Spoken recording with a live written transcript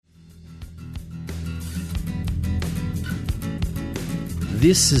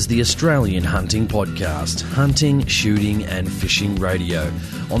This is the Australian Hunting Podcast, hunting, shooting and fishing radio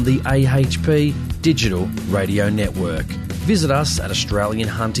on the AHP Digital Radio Network. Visit us at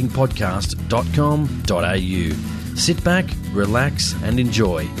australianhuntingpodcast.com.au. Sit back, relax and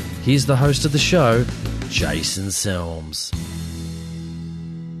enjoy. Here's the host of the show, Jason Selms.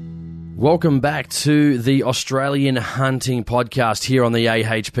 Welcome back to the Australian Hunting Podcast here on the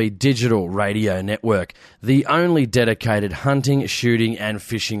AHP Digital Radio Network, the only dedicated hunting, shooting and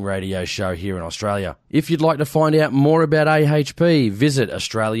fishing radio show here in Australia. If you'd like to find out more about AHP, visit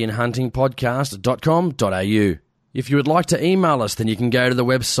australianhuntingpodcast.com.au. If you would like to email us, then you can go to the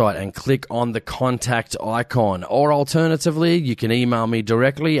website and click on the contact icon, or alternatively, you can email me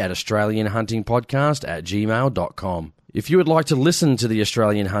directly at australianhuntingpodcast@gmail.com. If you would like to listen to the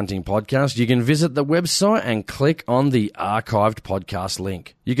Australian Hunting Podcast, you can visit the website and click on the archived podcast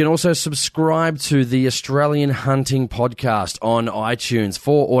link. You can also subscribe to the Australian Hunting Podcast on iTunes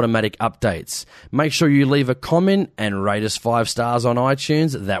for automatic updates. Make sure you leave a comment and rate us 5 stars on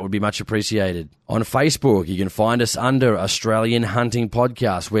iTunes. That would be much appreciated. On Facebook, you can find us under Australian Hunting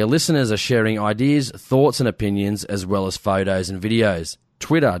Podcast, where listeners are sharing ideas, thoughts and opinions, as well as photos and videos.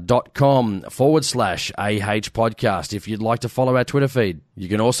 Twitter.com/AH Podcast if you'd like to follow our Twitter feed. You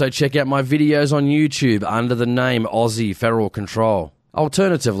can also check out my videos on YouTube under the name Aussie Feral Control.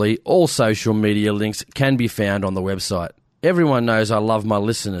 Alternatively, all social media links can be found on the website. Everyone knows I love my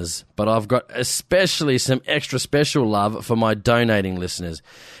listeners, but I've got especially some extra special love for my donating listeners.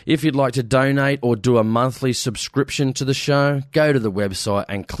 If you'd like to donate or do a monthly subscription to the show, go to the website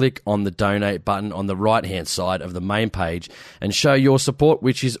and click on the donate button on the right-hand side of the main page and show your support,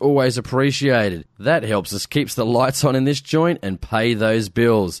 which is always appreciated. That helps us keep the lights on in this joint and pay those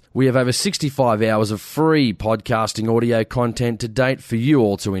bills. We have over 65 hours of free podcasting audio content to date for you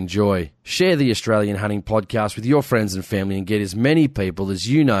all to enjoy. Share the Australian Hunting Podcast with your friends and family and get as many people as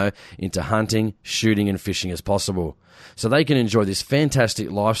you know into hunting, shooting and fishing as possible, so they can enjoy this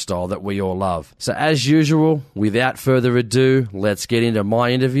fantastic lifestyle that we all love. So as usual, without further ado, let's get into my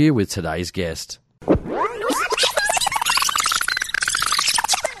interview with today's guest.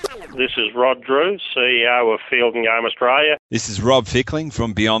 This is Rod Drew, CEO of Field and Game Australia. This is Rob Fickling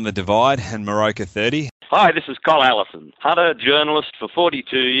from Beyond the Divide and Moroka 30. Hi, this is Col Allison, hunter, journalist for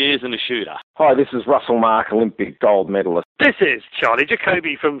 42 years and a shooter. Hi, this is Russell Mark, Olympic gold medalist. This is Charlie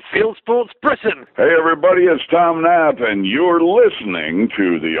Jacoby from Field Sports Britain. Hey everybody, it's Tom Knapp and you're listening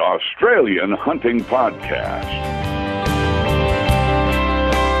to the Australian Hunting Podcast.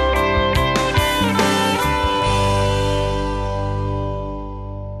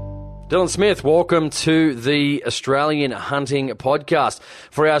 Dylan Smith, welcome to the Australian Hunting Podcast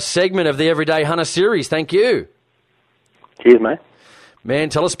for our segment of the Everyday Hunter series. Thank you. Cheers, mate. Man,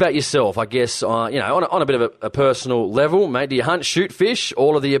 tell us about yourself, I guess, on a bit of a personal level. Mate, do you hunt, shoot, fish,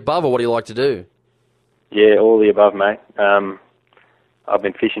 all of the above, or what do you like to do? Yeah, all of the above, mate. I've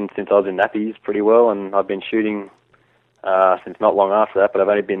been fishing since I was in nappies pretty well, and I've been shooting since not long after that, but I've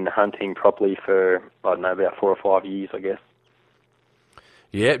only been hunting properly for, about 4 or 5 years, I guess.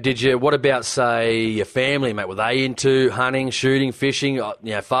 Yeah, what about, say, your family, mate? Were they into hunting, shooting, fishing?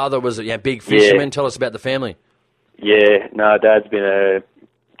 Father was a big fisherman. Yeah. Tell us about the family. Yeah, no, Dad's been a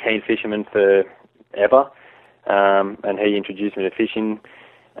keen fisherman forever, and he introduced me to fishing.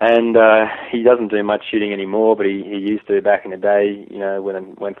 And he doesn't do much shooting anymore, but he used to back in the day,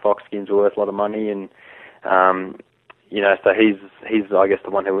 when fox skins were worth a lot of money. And, so he's I guess, the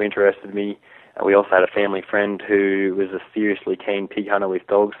one who interested me. We also had a family friend who was a seriously keen pig hunter with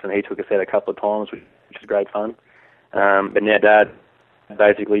dogs, and he took us out a couple of times, which was great fun. But now Dad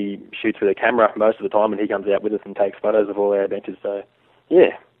basically shoots with a camera most of the time, and he comes out with us and takes photos of all our adventures. So,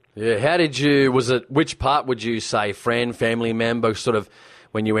 yeah. Yeah, which part would you say, friend, family member, sort of,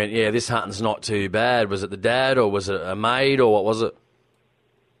 when you went, this hunting's not too bad? Was it the dad, or was it a mate, or what was it?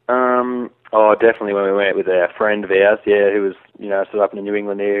 Definitely when we went with a friend of ours, who was, sort of up in the New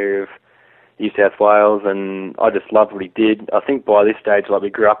England area of New South Wales, and I just loved what he did. I think by this stage, we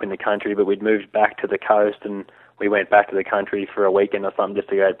grew up in the country, but we'd moved back to the coast, and we went back to the country for a weekend or something just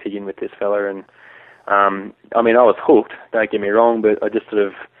to go pigging with this fella. And I was hooked, don't get me wrong, but I just sort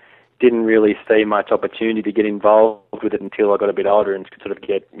of didn't really see much opportunity to get involved with it until I got a bit older and could sort of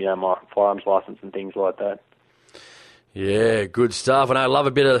get, my firearms license and things like that. Yeah, good stuff. And I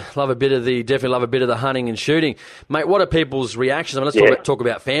definitely love a bit of the hunting and shooting. Mate, what are people's reactions? Let's talk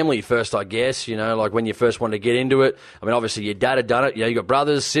about family first, I guess, like when you first wanted to get into it. Obviously your dad had done it. You got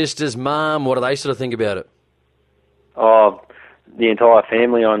brothers, sisters, mum. What do they sort of think about it? The entire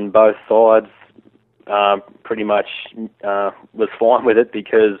family on both sides pretty much was fine with it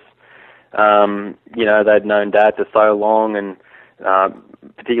because, they'd known Dad for so long, and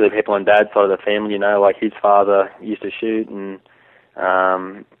particularly people on Dad's side of the family, like his father used to shoot, and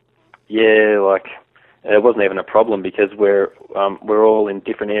it wasn't even a problem because we're all in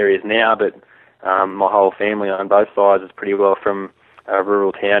different areas now, but my whole family on both sides is pretty well from a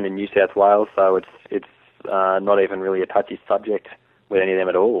rural town in New South Wales, so it's not even really a touchy subject with any of them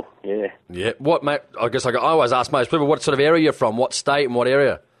at all. Yeah. Yeah. What, mate? I guess I always ask most people, what sort of area you're from? What state and what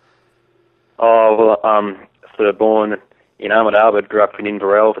area? Oh, well, sort of born in Armidale, but grew up in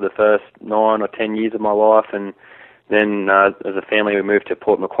Inverell for the first 9 or 10 years of my life, and then as a family we moved to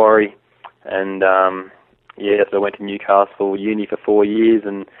Port Macquarie, and so I went to Newcastle Uni for 4 years,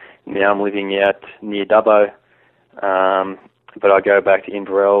 and now I'm living out near Dubbo, but I go back to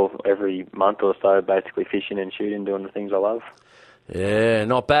Inverell every month or so, basically fishing and shooting, doing the things I love. Yeah,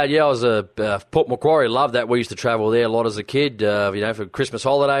 not bad. Yeah, I was Port Macquarie. Loved that. We used to travel there a lot as a kid. For Christmas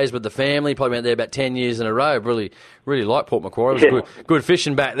holidays with the family. Probably went there about 10 years in a row. Really liked Port Macquarie. It was good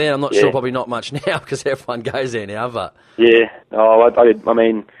fishing back then. I'm not sure, probably not much now because everyone goes there now. But yeah, I did. I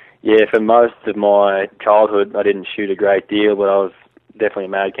mean, yeah, for most of my childhood, I didn't shoot a great deal, but I was definitely a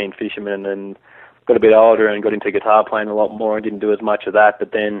mad keen fisherman. And got a bit older and got into guitar playing a lot more. I didn't do as much of that,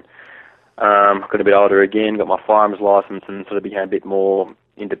 but then. Got a bit older again, got my firearms license, and sort of became a bit more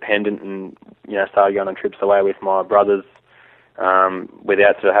independent, and started going on trips away with my brothers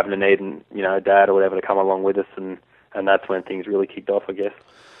without sort of having to need Dad or whatever to come along with us, and that's when things really kicked off, I guess.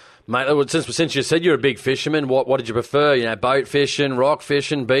 Mate, since you said you're a big fisherman, what did you prefer? Boat fishing, rock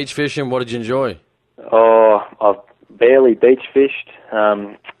fishing, beach fishing. What did you enjoy? Oh, I've barely beach fished.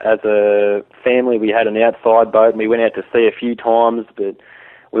 As a family, we had an outside boat, and we went out to sea a few times, but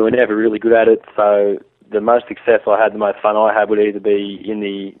we were never really good at it, so the most success I had, the most fun I had would either be in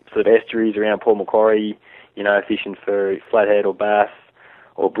the sort of estuaries around Port Macquarie, fishing for flathead or bass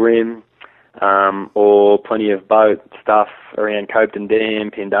or bream, or plenty of boat stuff around Copeton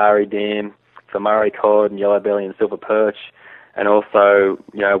Dam, Pindari Dam, for Murray cod and yellow belly and silver perch, and also,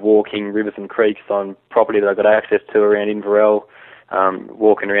 walking rivers and creeks on property that I got access to around Inverell,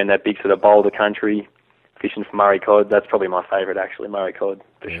 walking around that big sort of boulder country, fishing for Murray cod. That's probably my favourite, actually, Murray cod,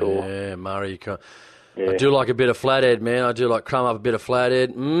 for sure. Yeah, Murray cod. Yeah. I do like a bit of flathead, man. I do like crumb up a bit of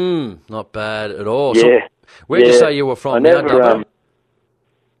flathead. Not bad at all. Yeah. So, where'd you say you were from? Dubbo?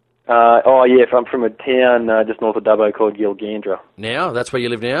 I'm from a town just north of Dubbo called Gilgandra. Now? That's where you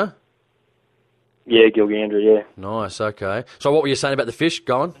live now? Yeah, Gilgandra, yeah. Nice, okay. So what were you saying about the fish?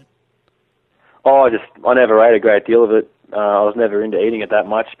 Go on. Oh, I never ate a great deal of it. I was never into eating it that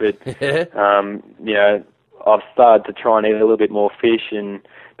much, but I've started to try and eat a little bit more fish, and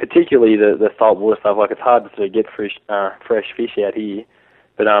particularly the saltwater stuff. Like, it's hard to sort of get fresh fish out here,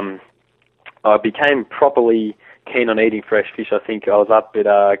 but I became properly keen on eating fresh fish. I think I was up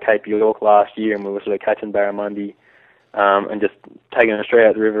at Cape York last year, and we were sort of catching barramundi and just taking them straight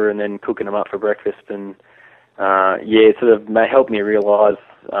out the river and then cooking them up for breakfast. And it sort of helped me realise,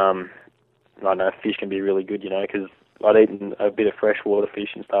 fish can be really good, because I'd eaten a bit of freshwater fish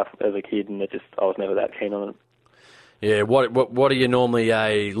and stuff as a kid, and I was never that keen on it. Yeah, what are you normally,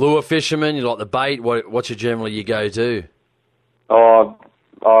 a lure fisherman? You like the bait? What's generally your go-to? Oh,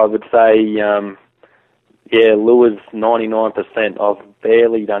 I would say, lures 99%. I've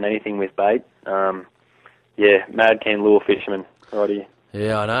barely done anything with bait. Mad keen lure fisherman, right here.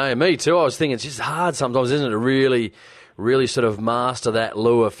 Yeah, I know. Me too. I was thinking it's just hard sometimes, isn't it, to really sort of master that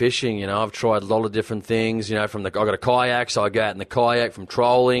lure fishing. I've tried a lot of different things. I got a kayak, so I go out in the kayak, from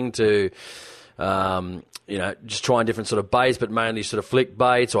trolling to, just trying different sort of baits, but mainly sort of flick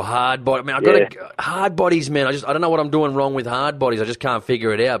baits or hard body. I mean, I've got hard bodies, man. I don't know what I'm doing wrong with hard bodies. I just can't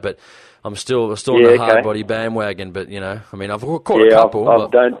figure it out, but I'm still on the hard body bandwagon. But, I've caught a couple.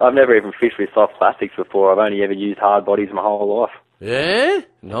 I've never even fished with soft plastics before. I've only ever used hard bodies my whole life. Yeah,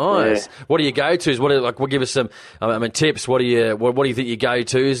 nice. Yeah. What are your go-tos? What give us some? Tips. What do you think your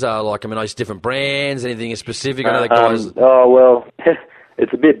go-tos are? Like, those different brands. Anything specific? I know the guys.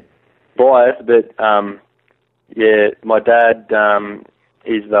 It's a bit biased, but my dad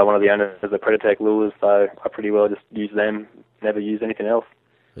is one of the owners of the Predatech lures, so I pretty well just use them. Never use anything else.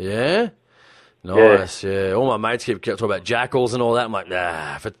 Yeah. Nice. Yeah. All my mates keep talking about jackals and all that. I'm like,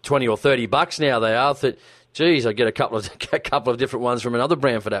 for $20 or $30 now they are. Geez, I'd get a couple of different ones from another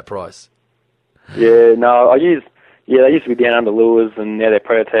brand for that price. Yeah, no, they used to be down under lures, and now they're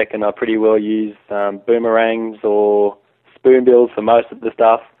Predatech, and I pretty well use boomerangs or spoonbills for most of the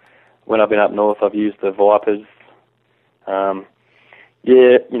stuff. When I've been up north, I've used the Vipers. A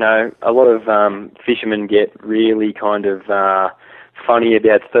lot of fishermen get really kind of funny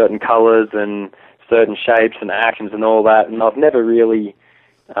about certain colours and certain shapes and actions and all that, and I've never really...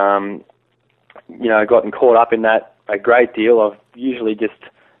 gotten caught up in that. a great deal. I've usually just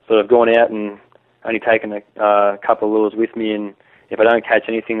sort of gone out and only taken a couple of lures with me, and if I don't catch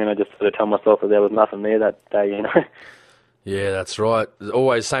anything, then I just sort of tell myself that there was nothing there that day, you know. Yeah, that's right.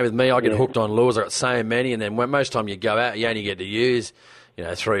 Always same with me. I get hooked on lures. I got so many, and then most time you go out, you only get to use,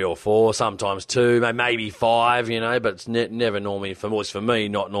 3 or 4, sometimes 2, maybe 5, but it's never normally, for me,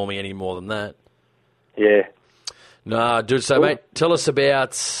 not normally any more than that. Yeah. No, dude. So, mate, tell us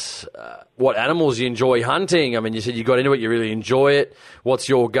about what animals you enjoy hunting. I mean, you said you got into it, you really enjoy it. What's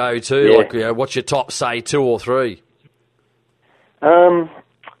your go-to? Yeah. Like, what's your top, say, 2 or 3?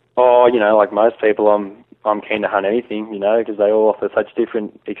 Like most people, I'm keen to hunt anything, because they all offer such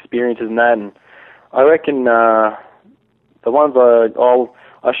different experiences and that. And I reckon the ones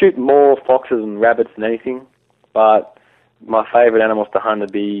I shoot more foxes and rabbits than anything, but my favourite animals to hunt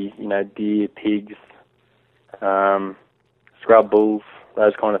would be, deer, pigs, scrub bulls,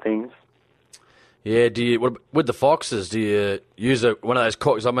 those kind of things. Yeah, with the foxes, do you use one of those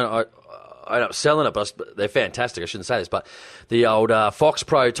cocks? I mean, I end up selling it, but they're fantastic. I shouldn't say this, but the old Fox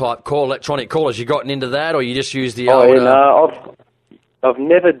Pro type electronic callers, you gotten into that, or you just use the old... no, I've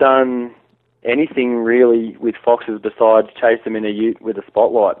never done anything really with foxes besides chase them in a ute with a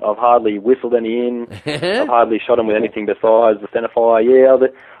spotlight. I've hardly whistled any in. I've hardly shot them with anything besides the centerfire. Yeah,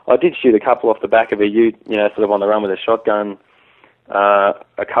 I did shoot a couple off the back of a ute, sort of on the run with a shotgun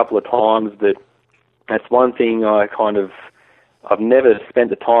a couple of times, but that's one thing I've never spent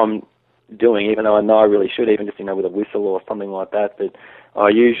the time doing, even though I know I really should, even just, with a whistle or something like that. But I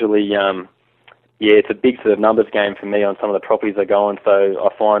usually, it's a big sort of numbers game for me on some of the properties I go on, so I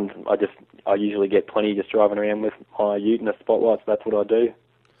find I usually get plenty just driving around with my ute and a spotlight, so that's what I do.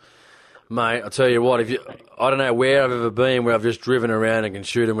 Mate, I'll tell you what, I don't know where I've ever been where I've just driven around and can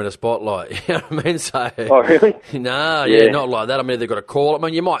shoot them with a spotlight. You know what I mean? So, oh, really? No, yeah, not like that. I mean, they've got a call. I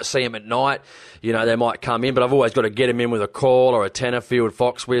mean, you might see them at night. They might come in, but I've always got to get them in with a call or a Tenterfield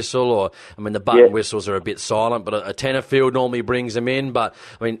fox whistle, the button whistles are a bit silent, but a Tenterfield normally brings them in. But,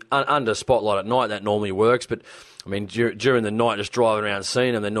 I mean, under spotlight at night, that normally works. But, I mean, during the night, just driving around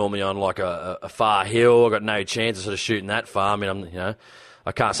seeing them, they're normally on like a far hill. I've got no chance of sort of shooting that far. I mean,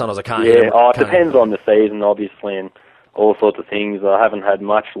 sometimes I can't hear them. Yeah, it depends on the season, obviously, and all sorts of things. I haven't had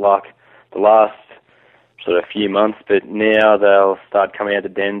much luck the last sort of few months, but now they'll start coming out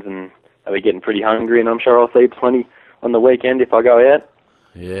of dens and they'll be getting pretty hungry, and I'm sure I'll see plenty on the weekend if I go out.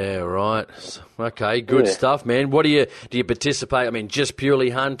 Yeah, right. Okay, good stuff, man. What do you participate? I mean, just purely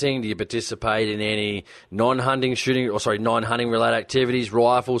hunting? Do you participate in any non-hunting related activities,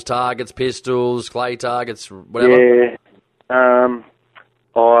 rifles, targets, pistols, clay targets, whatever? Yeah.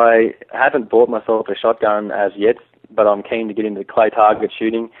 I haven't bought myself a shotgun as yet, but I'm keen to get into clay target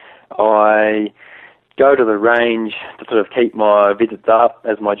shooting. I go to the range to sort of keep my visits up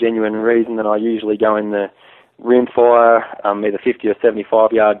as my genuine reason, and I usually go in the rimfire, either 50 or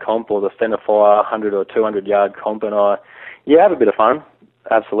 75 yard comp, or the centerfire 100 or 200 yard comp, and I have a bit of fun,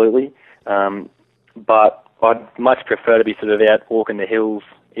 absolutely. But I'd much prefer to be sort of out walking the hills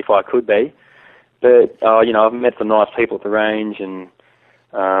if I could be. But I've met some nice people at the range, and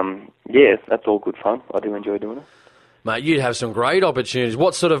that's all good fun. I do enjoy doing it. Mate, you'd have some great opportunities.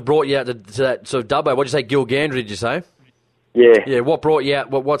 What sort of brought you out to that sort of Dubbo? What did you say, Gilgandra, did you say? Yeah. Yeah, what brought you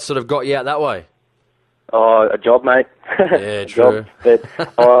out? What sort of got you out that way? Oh, a job, mate. Yeah, true. But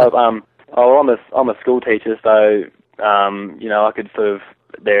I'm a school teacher, so I could sort of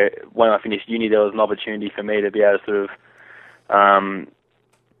when I finished uni, there was an opportunity for me to be able to sort of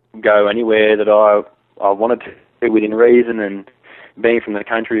go anywhere that I wanted to within reason, and being from the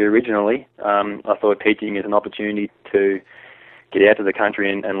country originally, I thought teaching is an opportunity to get out to the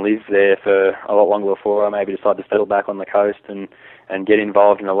country and live there for a lot longer before I maybe decide to settle back on the coast and get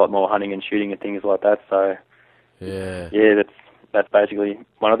involved in a lot more hunting and shooting and things like that. So, that's basically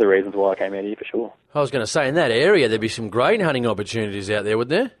one of the reasons why I came out here for sure. I was going to say, in that area, there'd be some great hunting opportunities out there,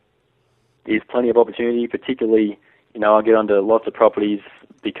 wouldn't there? There's plenty of opportunity, particularly, I get onto lots of properties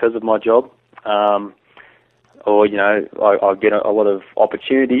because of my job. I get a lot of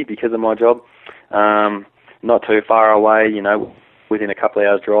opportunity because of my job. Not too far away, within a couple of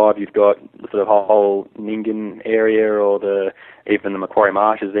hours' drive, you've got the sort of whole Nyngan area, or even the Macquarie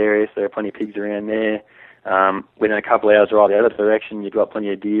Marshes area, so there are plenty of pigs around there. Within a couple of hours' drive the other direction, you've got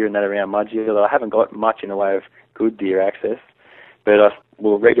plenty of deer and that around Mudgee, although I haven't got much in the way of good deer access. But I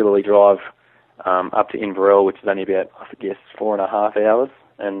will regularly drive up to Inverell, which is only about, 4.5 hours,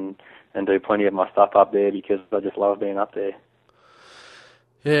 and do plenty of my stuff up there because I just love being up there.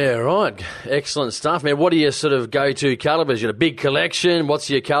 Yeah, right. Excellent stuff, man. What do you sort of go-to calibers? You got a big collection. What's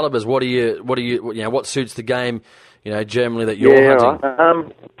your calibers? What suits the game, generally that you're hunting?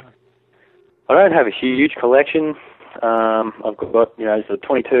 Right. I don't have a huge collection. I've got, it's a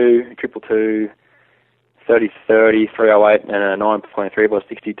 22, 222, 30-30, 308, and a 9.3 by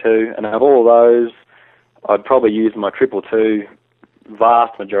 62. And of all those, I'd probably use my 222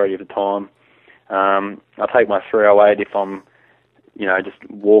 vast majority of the time. I'll take my 308 if I'm, just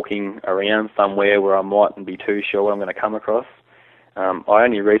walking around somewhere where I mightn't be too sure what I'm going to come across. I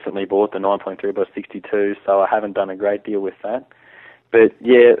only recently bought the 9.3 by 62, so I haven't done a great deal with that. But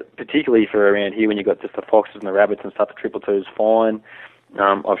yeah, particularly for around here when you've got just the foxes and the rabbits and stuff, the 222 is fine.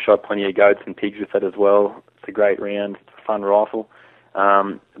 I've shot plenty of goats and pigs with it as well. It's a great round, it's a fun rifle.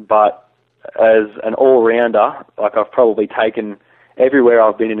 But as an all-rounder, like I've probably taken, everywhere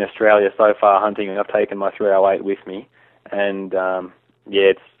I've been in Australia so far hunting, I've taken my 308 with me. And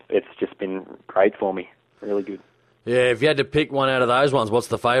it's just been great for me, really good. Yeah, if you had to pick one out of those ones, what's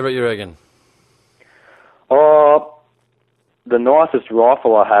the favourite, you reckon? Oh, the nicest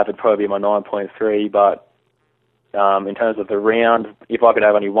rifle I have would probably be my 9.3, but in terms of the round, if I could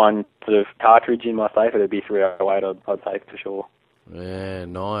have only one sort of cartridge in my safe, it would be 308, I'd say for sure. Yeah,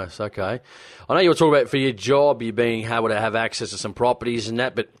 nice, okay. I know you were talking about for your job, you being able to have access to some properties and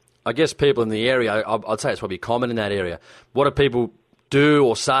that, but I guess people in the area, I'd say it's probably common in that area. What do people do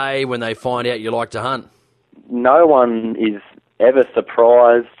or say when they find out you like to hunt? No one is ever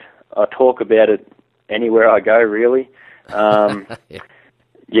surprised. I talk about it anywhere I go, really.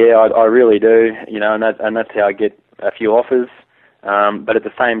 Yeah, I really do, and that's how I get a few offers. But at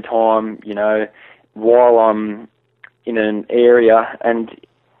the same time, while I'm in an area and,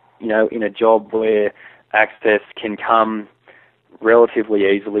 in a job where access can come relatively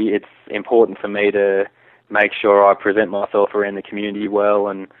easily, it's important for me to make sure I present myself around the community well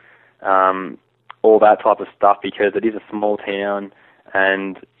and all that type of stuff, because it is a small town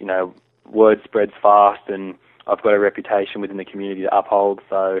and, word spreads fast and I've got a reputation within the community to uphold.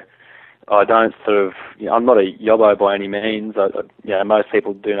 So I don't I'm not a yobbo by any means. Most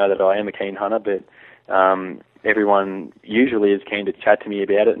people do know that I am a keen hunter, but everyone usually is keen to chat to me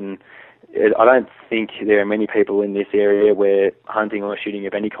about it, and I don't think there are many people in this area where hunting or shooting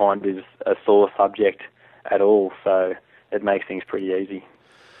of any kind is a sore subject at all, so it makes things pretty easy.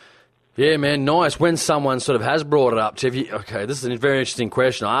 Yeah, man, nice. When someone sort of has brought it up to you, okay, this is a very interesting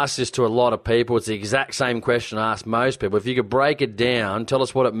question. I ask this to a lot of people. It's the exact same question I ask most people. If you could break it down, tell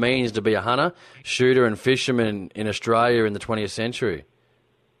us what it means to be a hunter, shooter and fisherman in Australia in the 20th century.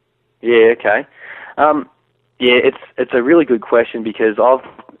 Yeah, okay. It's a really good question, because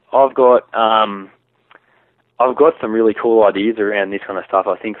I've got some really cool ideas around this kind of stuff.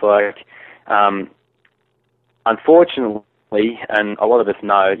 I think, unfortunately, and a lot of us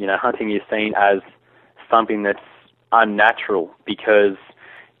know, hunting is seen as something that's unnatural because,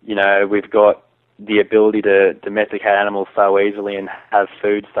 we've got the ability to domesticate animals so easily and have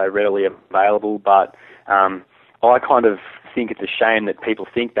food so readily available. But I kind of think it's a shame that people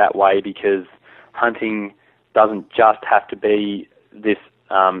think that way, because hunting doesn't just have to be this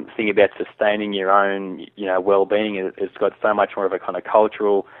thing about sustaining your own, well-being. It's got so much more of a kind of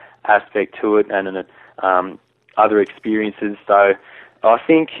cultural aspect to it and other experiences. So I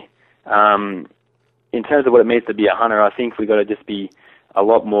think in terms of what it means to be a hunter, I think we've got to just be a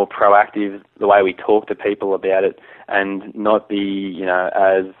lot more proactive the way we talk to people about it, and not be,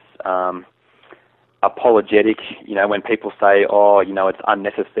 as apologetic, when people say, it's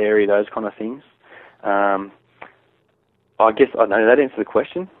unnecessary, those kind of things. I guess, I don't know, that answer the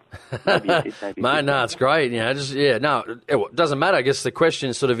question? Mate, no, it's great. It doesn't matter. I guess the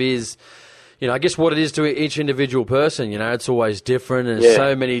question sort of is, I guess what it is to each individual person, it's always different, and there's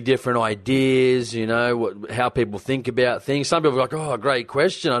so many different ideas, how people think about things. Some people are like, oh, great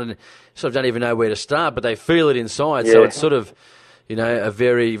question. I don't even know where to start, but they feel it inside. Yeah. So it's sort of, a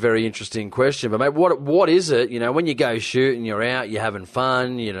very, very interesting question. But, mate, what is it, when you go shooting, you're out, you're having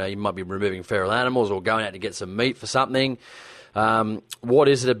fun, you might be removing feral animals or going out to get some meat for something. What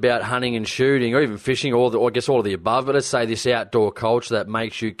is it about hunting and shooting, or even fishing, or I guess all of the above, but let's say this outdoor culture that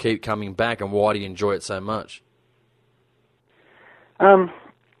makes you keep coming back, and why do you enjoy it so much?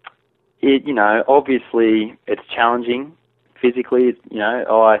 Obviously it's challenging physically.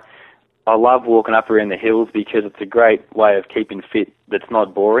 I love walking up around the hills because it's a great way of keeping fit that's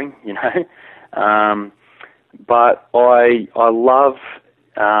not boring, but I love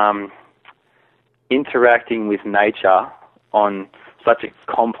interacting with nature on such a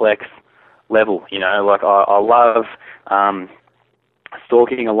complex level, I love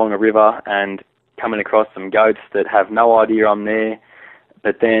stalking along a river and coming across some goats that have no idea I'm there,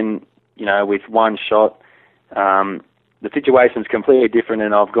 but then, with one shot, the situation's completely different,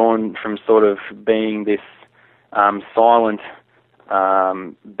 and I've gone from sort of being this silent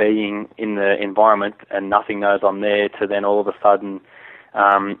being in the environment and nothing knows I'm there, to then all of a sudden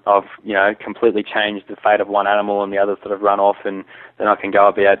I've completely changed the fate of one animal and the others sort of run off, and then I can go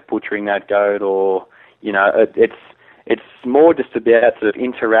about butchering that goat, or it's more just about sort of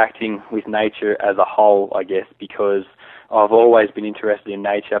interacting with nature as a whole, I guess, because I've always been interested in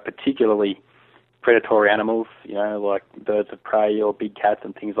nature, particularly predatory animals, like birds of prey or big cats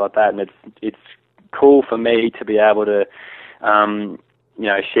and things like that. And it's cool for me to be able to,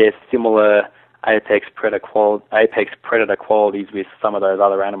 share similar apex predator qualities with some of those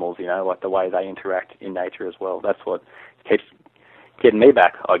other animals, like the way they interact in nature as well. That's what keeps getting me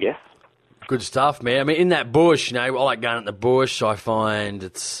back, I guess. Good stuff, man. I mean, in that bush, I like going in the bush. I find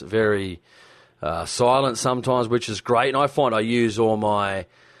it's very silent sometimes, which is great. And I find I use all my,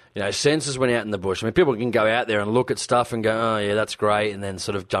 senses when out in the bush. I mean, people can go out there and look at stuff and go, oh, yeah, that's great, and then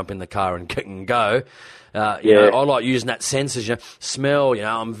sort of jump in the car and kick and go. I like using that senses, smell,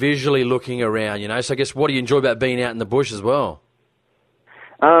 I'm visually looking around, So I guess, what do you enjoy about being out in the bush as well?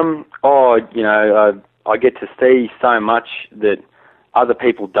 I get to see so much that other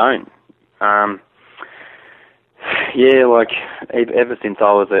people don't. Like ever since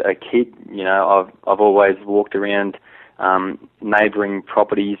I was a kid, I've always walked around neighbouring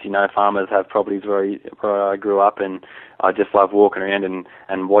properties. Farmers have properties where I grew up, and I just love walking around and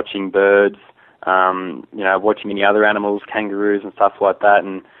watching birds, watching any other animals, kangaroos and stuff like that.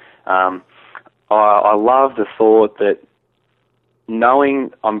 And I love the thought that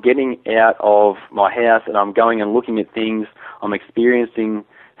knowing I'm getting out of my house and I'm going and looking at things, I'm experiencing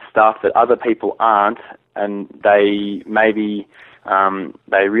stuff that other people aren't, and they maybe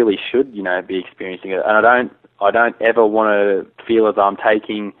they really should, be experiencing it. And I don't ever want to feel as though I'm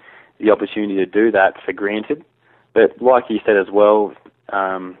taking the opportunity to do that for granted. But like you said as well,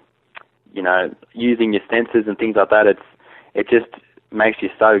 using your senses and things like that, it just makes you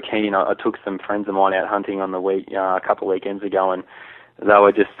so keen. I took some friends of mine out hunting on the a couple of weekends ago, and they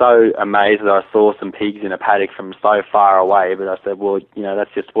were just so amazed that I saw some pigs in a paddock from so far away. But I said, well, that's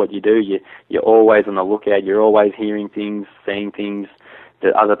just what you do. You're always on the lookout. You're always hearing things, seeing things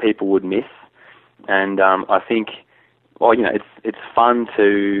that other people would miss. And I think, it's fun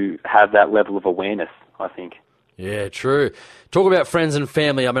to have that level of awareness, I think. Yeah, true. Talk about friends and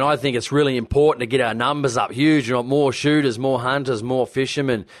family. I mean, I think it's really important to get our numbers up huge. More shooters, more hunters, more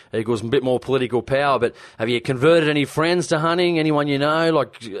fishermen equals a bit more political power. But have you converted any friends to hunting? Anyone you know?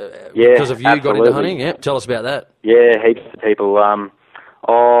 Because of you absolutely. Got into hunting? Yeah, tell us about that. Yeah, heaps of people. Around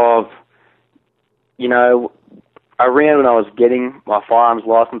when I was getting my firearms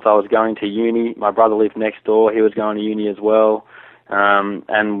license, I was going to uni. My brother lived next door. He was going to uni as well.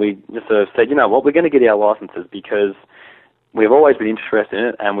 And we just sort of said, we're going to get our licenses because we've always been interested in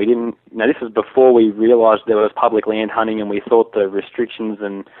it, and we didn't, this was before we realised there was public land hunting, and we thought the restrictions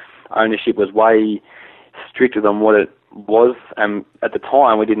and ownership was way stricter than what it was. And at the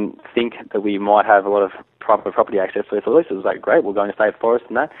time, we didn't think that we might have a lot of proper property access. So we thought, this is great, we're going to save forests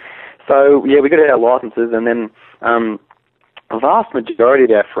and that. So, yeah, we got our licenses, and then a vast majority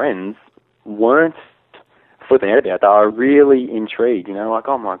of our friends weren't flipping out about it. They were really intrigued,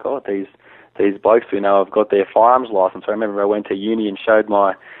 oh my God, these blokes who have got their firearms license. I remember I went to uni and showed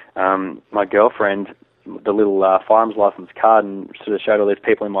my girlfriend the little firearms license card and sort of showed all these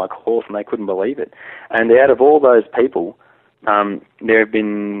people in my course, and they couldn't believe it. And out of all those people, there have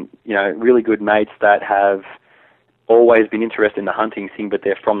been, really good mates that have always been interested in the hunting thing, but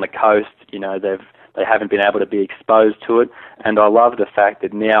they're from the coast, they haven't been able to be exposed to it. And I love the fact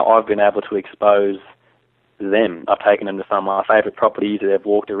that now I've been able to expose them. I've taken them to some of my favourite properties. They've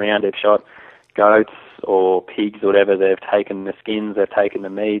walked around, they've shot goats or pigs or whatever. They've taken the skins, they've taken the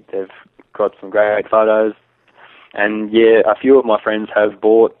meat, they've got some great photos. And yeah, a few of my friends have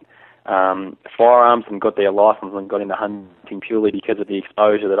bought firearms and got their license and got into hunting purely because of the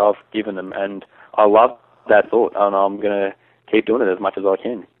exposure that I've given them. And I love that thought, and I'm going to keep doing it as much as I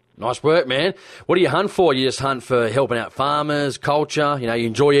can. Nice work, man. What do you hunt for? You just hunt for helping out farmers, culture? You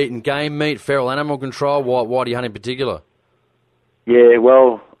enjoy eating game meat, feral animal control? Why do you hunt in particular? Yeah,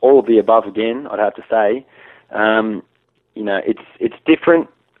 well, all of the above again, I'd have to say. It's different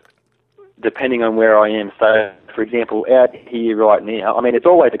depending on where I am. So, for example, out here right now, it's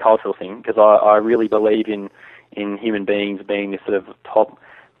always a cultural thing because I really believe in human beings being this sort of top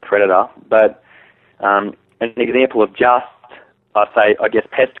predator. But an example of just, I guess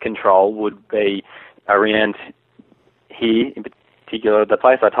pest control would be around here in particular. The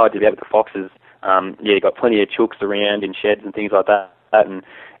place I told you about with the foxes, you've got plenty of chooks around in sheds and things like that, and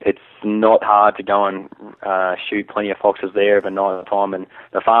it's not hard to go and shoot plenty of foxes there of a night time, and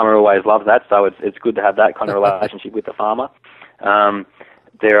the farmer always loves that, so it's good to have that kind of relationship with the farmer.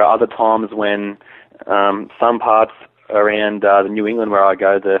 There are other times when some parts around the New England where I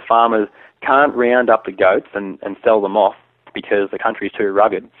go, the farmers can't round up the goats and sell them off because the country's too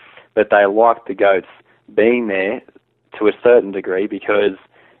rugged, but they like the goats being there to a certain degree because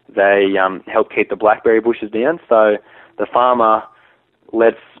they help keep the blackberry bushes down. So the farmer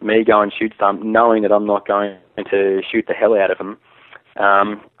lets me go and shoot some, knowing that I'm not going to shoot the hell out of them.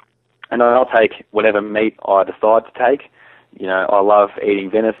 And I'll take whatever meat I decide to take. You know, I love eating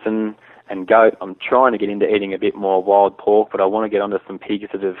venison and goat. I'm trying to get into eating a bit more wild pork, but I want to get onto some pigs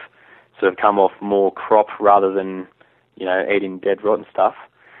that have sort of come off more crop rather than, you know, eating dead rotten stuff.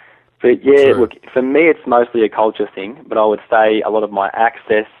 But yeah, look, for me it's mostly a culture thing, but I would say a lot of my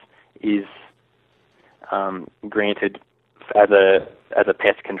access is granted as a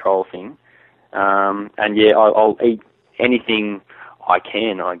pest control thing. And yeah, I'll eat anything I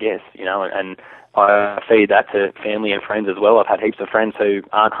can, I guess, you know, and I feed that to family and friends as well. I've had heaps of friends who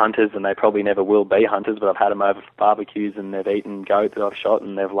aren't hunters and they probably never will be hunters, but I've had them over for barbecues and they've eaten goat that I've shot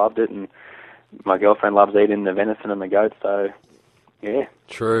and they've loved it. And my girlfriend loves eating the venison and the goat, so yeah.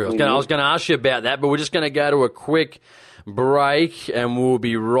 True. I was going to ask you about that, but we're just going to go to a quick break and we'll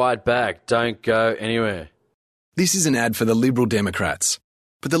be right back. Don't go anywhere. This is an ad for the Liberal Democrats.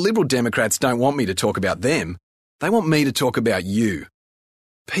 But the Liberal Democrats don't want me to talk about them. They want me to talk about you.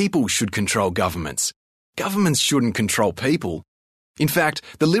 People should control governments. Governments shouldn't control people. In fact,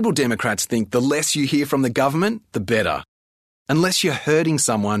 the Liberal Democrats think the less you hear from the government, the better. Unless you're hurting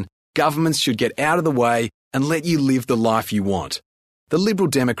someone, governments should get out of the way and let you live the life you want. The Liberal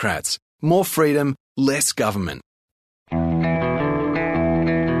Democrats. More freedom, less government.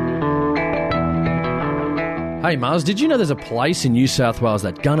 Hey Mars, did you know there's a place in New South Wales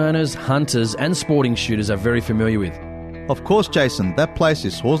that gun owners, hunters and sporting shooters are very familiar with? Of course, Jason, that place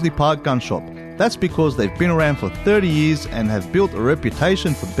is Horsley Park Gun Shop. That's because they've been around for 30 years and have built a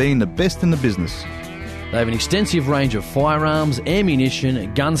reputation for being the best in the business. They have an extensive range of firearms,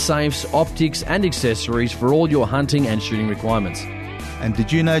 ammunition, gun safes, optics and accessories for all your hunting and shooting requirements. And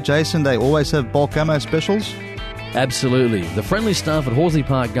did you know, Jason, they always have bulk ammo specials? Absolutely. The friendly staff at Horsley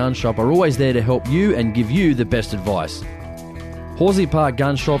Park Gun Shop are always there to help you and give you the best advice. Horsley Park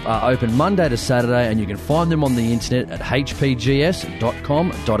Gun Shop are open Monday to Saturday and you can find them on the internet at hpgs.com.au.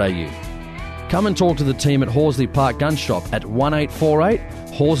 Come and talk to the team at Horsley Park Gun Shop at 1848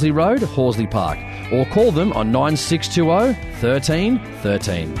 Horsley Road, Horsley Park, or call them on 9620 13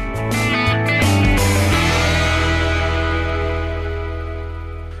 13.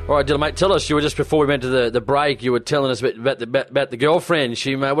 All right, Dylan, mate, tell us, you were just before we went to the break, you were telling us about the girlfriend.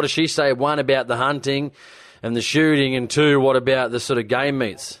 What does she say? One, about the hunting and the shooting, and two, what about the sort of game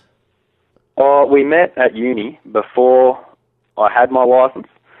meets? We met at uni before I had my licence,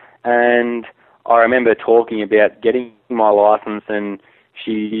 and I remember talking about getting my licence, and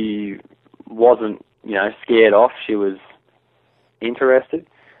she wasn't, you know, scared off. She was interested,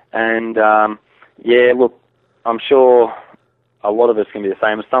 and yeah, look, I'm sure a lot of us can be the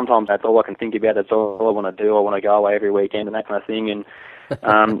same. Sometimes that's all I can think about. That's all I want to do. I want to go away every weekend and that kind of thing. And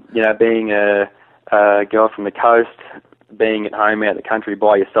you know, being a girl from the coast, being at home out in the country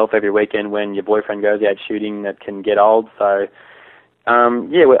by yourself every weekend when your boyfriend goes out shooting, that can get old. So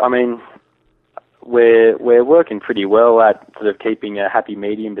yeah, I mean, we're working pretty well at sort of keeping a happy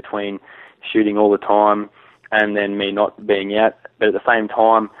medium between shooting all the time and then me not being out. But at the same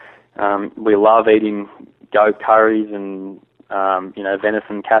time, we love eating goat curries and you know,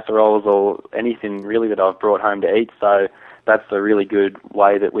 venison casseroles or anything really that I've brought home to eat. So that's a really good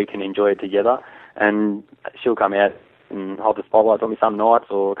way that we can enjoy it together. And she'll come out and hold the spotlight on me some nights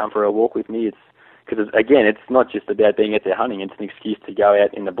or come for a walk with me. Because, again, it's not just about being out there hunting. It's an excuse to go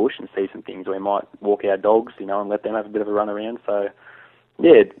out in the bush and see some things. We might walk our dogs, you know, and let them have a bit of a run around. So,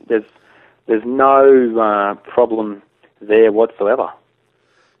 yeah, there's no problem there whatsoever.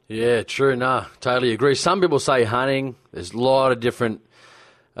 Yeah, true. No, totally agree. Some people say hunting. There's a lot of different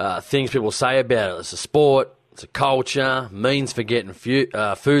things people say about it. It's a sport. It's a culture. Means for getting food.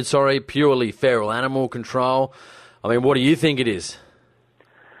 Purely feral animal control. I mean, what do you think it is?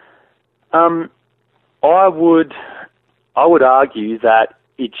 I would argue that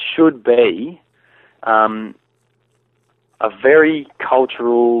it should be a very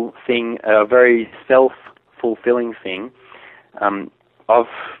cultural thing, a very self-fulfilling thing.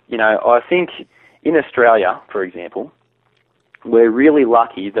 I think in Australia, for example, we're really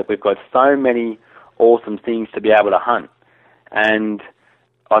lucky that we've got so many awesome things to be able to hunt. And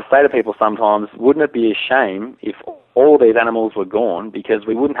I say to people sometimes, wouldn't it be a shame if all these animals were gone, because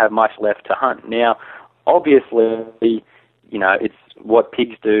we wouldn't have much left to hunt? Now, obviously, you know, it's what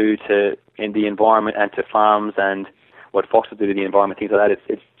pigs do in the environment and to farms, and what foxes do to the environment, things like that.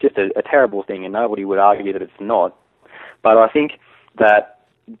 It's just a terrible thing, and nobody would argue that it's not. But I think that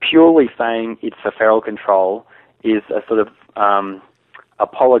purely saying it's for feral control is a sort of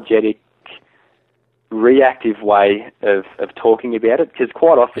apologetic, reactive way of talking about it, because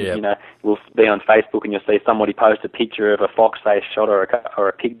quite often, you know, we'll be on Facebook and you'll see somebody post a picture of a fox they shot or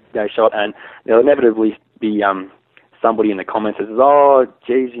a pig they shot, and there'll inevitably be somebody in the comments that says, oh,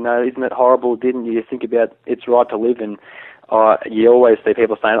 geez, you know, isn't it horrible? Didn't you think about its right to live? And you always see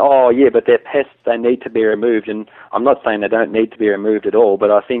people saying, oh, yeah, but they're pests, they need to be removed. And I'm not saying they don't need to be removed at all, but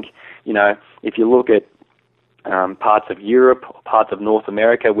I think, you know, if you look at parts of Europe, parts of North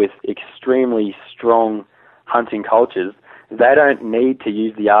America with extremely strong hunting cultures, they don't need to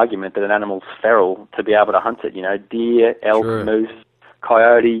use the argument that an animal's feral to be able to hunt it. You know, deer, elk, moose,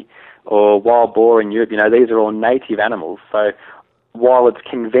 coyote, or wild boar in Europe, you know, these are all native animals. So while it's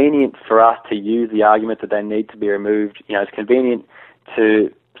convenient for us to use the argument that they need to be removed, you know, it's convenient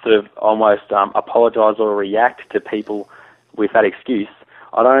to sort of almost apologise or react to people with that excuse.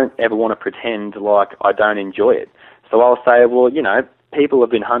 I don't ever want to pretend like I don't enjoy it. So I'll say, well, you know, people have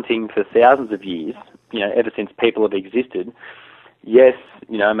been hunting for thousands of years, you know, ever since people have existed. Yes,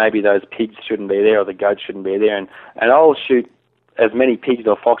 you know, maybe those pigs shouldn't be there or the goats shouldn't be there, and I'll shoot as many pigs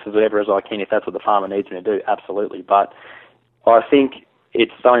or foxes, whatever, as I can if that's what the farmer needs me to do, absolutely. But I think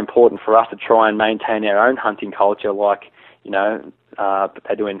it's so important for us to try and maintain our own hunting culture like, you know,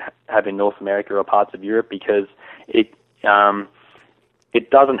 they have in North America or parts of Europe, because it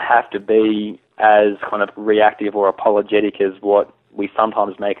doesn't have to be as kind of reactive or apologetic as what we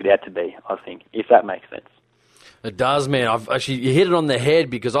sometimes make it out to be, I think, if that makes sense. It does, man. You hit it on the head,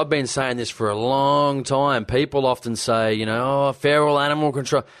 because I've been saying this for a long time. People often say, you know, oh, feral animal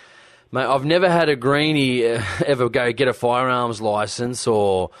control. Mate, I've never had a greenie ever go get a firearms license,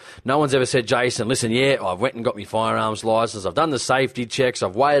 or no one's ever said, Jason, listen, yeah, I went and got my firearms license. I've done the safety checks.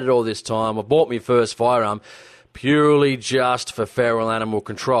 I've waited all this time. I bought my first firearm purely just for feral animal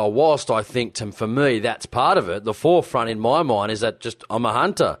control. Whilst I think, for me, that's part of it, the forefront in my mind is that just I'm a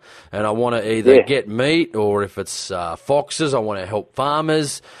hunter and I want to either get meat, or if it's foxes, I want to help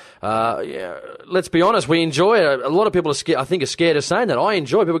farmers. Let's be honest, we enjoy it. A lot of people are scared, I think, are scared of saying that. I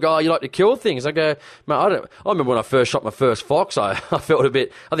enjoy it. People go, oh, you like to kill things. I go, mate, I remember when I first shot my first fox, I felt a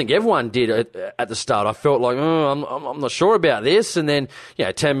bit, I think everyone did at the start. I felt like, I'm not sure about this. And then,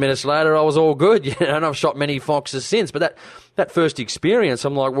 10 minutes later, I was all good. And I've shot many foxes since. But that first experience,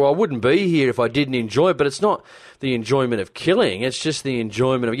 I'm like, well, I wouldn't be here if I didn't enjoy it. But it's not the enjoyment of killing. It's just the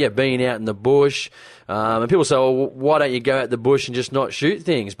enjoyment of, being out in the bush. And people say, well, why don't you go out the bush and just not shoot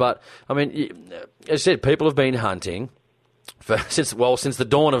things? But, I mean, as I said, people have been hunting since the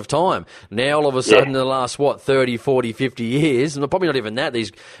dawn of time. Now, all of a sudden, in the last, 30, 40, 50 years, and probably not even that,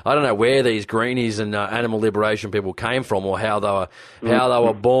 I don't know where these greenies and animal liberation people came from, or how they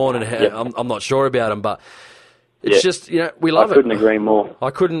were born, and I'm not sure about them, but it's just, we love it. I couldn't agree more.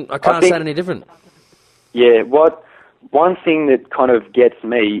 I can't say it any different. Yeah, one thing that kind of gets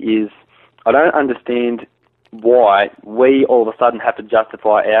me is I don't understand why we all of a sudden have to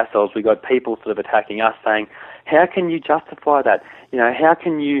justify ourselves. We've got people sort of attacking us, saying, how can you justify that? How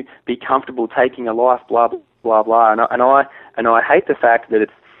can you be comfortable taking a life, blah, blah, blah. And I hate the fact that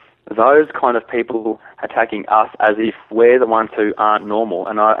it's those kind of people attacking us as if we're the ones who aren't normal.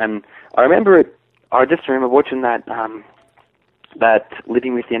 And I remember it. I just remember watching that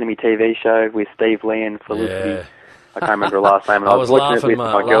Living with the Enemy TV show with Steve Lee and Felicity. Yeah. I can't remember her last name. And I was watching it with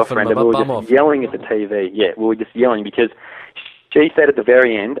my girlfriend, and we were just yelling at the TV. Yeah, we were just yelling because she said at the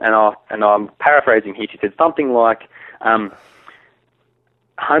very end, and I'm paraphrasing here, she said something like,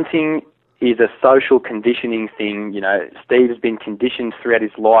 hunting is a social conditioning thing. Steve has been conditioned throughout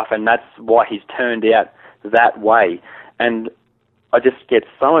his life, and that's why he's turned out that way. And I just get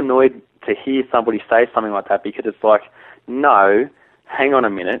so annoyed to hear somebody say something like that, because it's like, no, hang on a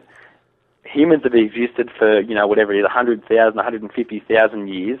minute. Humans have existed for, whatever it is, 100,000, 150,000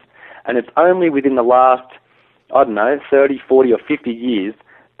 years, and it's only within the last, 30, 40 or 50 years,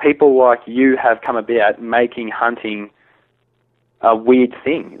 people like you have come about making hunting a weird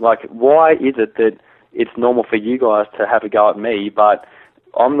thing. Like, why is it that it's normal for you guys to have a go at me, but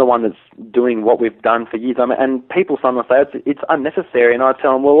I'm the one that's doing what we've done for years? And people sometimes say it's unnecessary, and I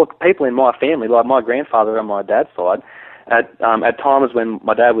tell them, well, look, people in my family, like my grandfather on my dad's side, at times when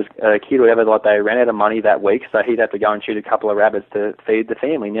my dad was a kid or whatever, like they ran out of money that week, so he'd have to go and shoot a couple of rabbits to feed the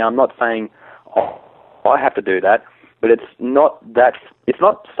family. Now, I'm not saying I have to do that, but it's not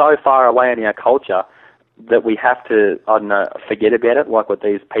so far away in our culture that we have to, forget about it, like what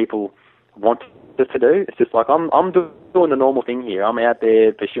these people want us to do. It's just like, I'm doing the normal thing here. I'm out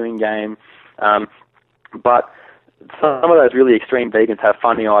there pursuing game, but some of those really extreme vegans have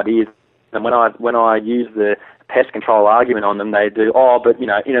funny ideas, and when I use the pest control argument on them, they do, but in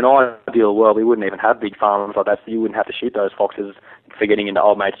an ideal world we wouldn't even have big farms like that, so you wouldn't have to shoot those foxes for getting into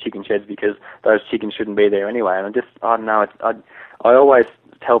old mate's chicken sheds because those chickens shouldn't be there anyway. And I don't know, I always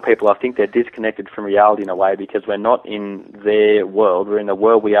tell people I think they're disconnected from reality in a way, because we're not in their world, we're in the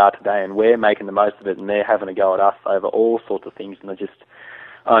world we are today, and we're making the most of it, and they're having a go at us over all sorts of things, and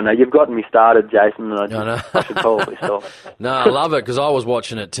no, you've gotten me started, Jason, and I should probably stop. No, I love it, because I was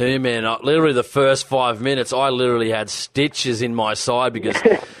watching it too, man. Literally the first 5 minutes, I literally had stitches in my side, because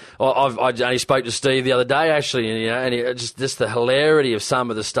I only spoke to Steve the other day, actually, and just the hilarity of some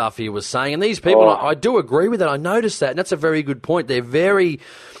of the stuff he was saying. And these people, I do agree with it. I noticed that, and that's a very good point.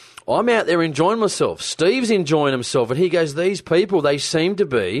 I'm out there enjoying myself. Steve's enjoying himself, and he goes, these people, they seem to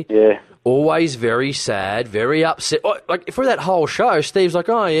be... Yeah. Always very sad, very upset. Like for that whole show, Steve's like,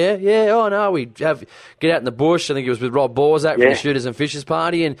 we get out in the bush. I think it was with Rob Borzak from the Shooters and Fishers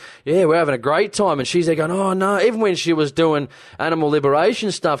party, and we're having a great time. And she's there going, oh no. Even when she was doing animal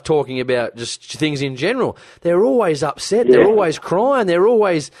liberation stuff, talking about just things in general, they're always upset. Yeah. They're always crying. They're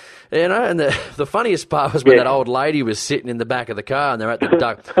always, And the funniest part was when that old lady was sitting in the back of the car, and they're at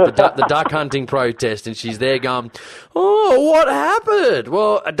the duck hunting protest, and she's there going, oh, what happened?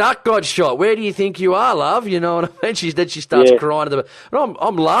 Well, a duck got shot. Where do you think you are, love? You know what I mean? She starts crying. And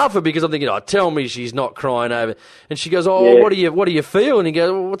I'm laughing because I'm thinking, tell me she's not crying over. And she goes, what do you feel? And he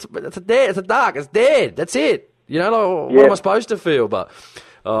goes, well, it's a duck. It's dead. That's it. What am I supposed to feel? But,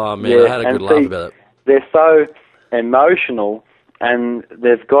 oh, man, I had a good laugh about it. They're so emotional, and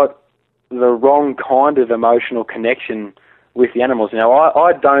they've got the wrong kind of emotional connection with the animals.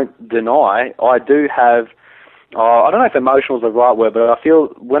 I don't deny, I do have, I don't know if emotional is the right word, but I feel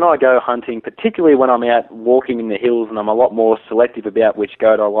when I go hunting, particularly when I'm out walking in the hills, and I'm a lot more selective about which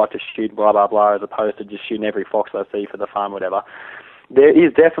goat I like to shoot, blah, blah, blah, as opposed to just shooting every fox I see for the farm or whatever, there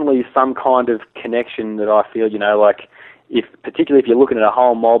is definitely some kind of connection that I feel, particularly if you're looking at a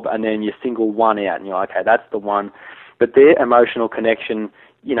whole mob and then you single one out and you're like, okay, that's the one. But their emotional connection,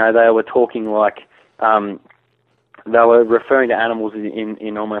 they were talking like, they were referring to animals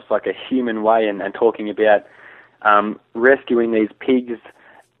in almost like a human way, and talking about rescuing these pigs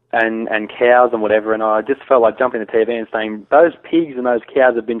and cows and whatever. And I just felt like jumping the TV and saying, those pigs and those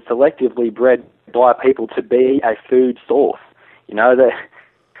cows have been selectively bred by people to be a food source.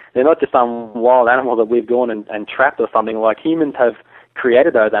 They're not just some wild animal that we've gone and trapped or something. Like, humans have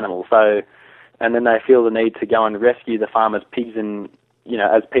created those animals, and then they feel the need to go and rescue the farmers' pigs, and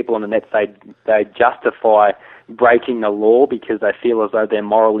as people on the net say, they justify breaking the law because they feel as though they're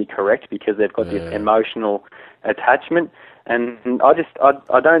morally correct because they've got this emotional attachment. And I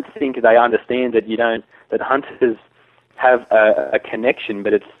don't think they understand that hunters have a connection,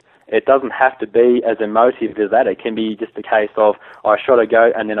 but it doesn't have to be as emotive as that. It can be just a case of, I shot a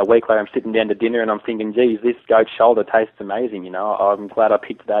goat and then a week later I'm sitting down to dinner and I'm thinking, geez, this goat's shoulder tastes amazing, I'm glad I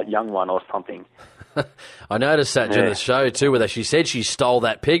picked that young one or something. I noticed that during the show too, where she said she stole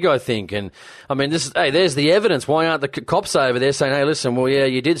that pig, I think. And I mean, there's the evidence. Why aren't the cops over there saying, hey, listen, well, yeah,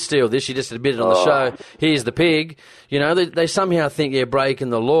 you did steal this. You just admitted on the show. Here's the pig. They somehow think you're breaking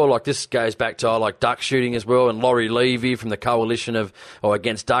the law. Like, this goes back to duck shooting as well. And Laurie Levy from the Coalition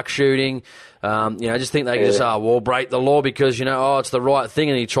against Duck Shooting. I just think they can just break the law because it's the right thing,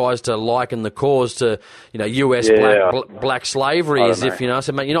 and he tries to liken the cause to U.S. black slavery as if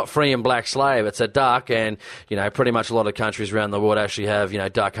so mate, you're not freeing black slave, it's a duck, and pretty much a lot of countries around the world actually have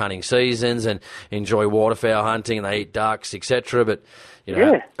duck hunting seasons and enjoy waterfowl hunting, and they eat ducks, etc. But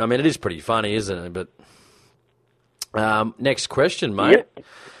I mean, it is pretty funny, isn't it? But next question, mate. Yeah.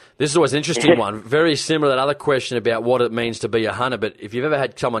 This is always an interesting one. Very similar to that other question about what it means to be a hunter. But if you've ever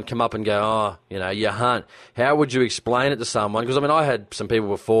had someone come up and go, you hunt, how would you explain it to someone? Because, I mean, I had some people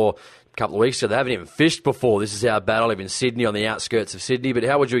before, a couple of weeks ago, they haven't even fished before. This is how bad I live in Sydney, on the outskirts of Sydney. But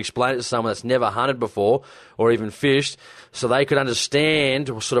how would you explain it to someone that's never hunted before or even fished, so they could understand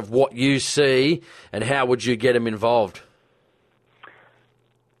sort of what you see, and how would you get them involved?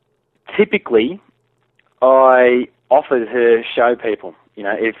 Typically, I offer to show people.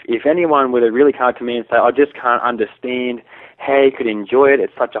 If anyone were to really come to me and say, I just can't understand how you could enjoy it,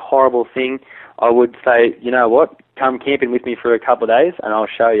 it's such a horrible thing, I would say, you know what, come camping with me for a couple of days and I'll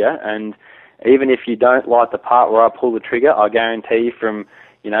show you. And even if you don't like the part where I pull the trigger, I guarantee you from,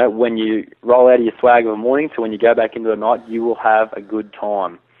 when you roll out of your swag of a morning to when you go back into the night, you will have a good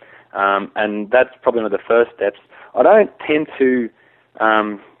time. And that's probably one of the first steps. I don't tend to...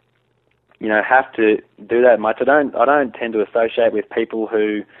 have to do that much. I don't tend to associate with people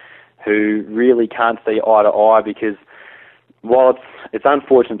who really can't see eye to eye, because while it's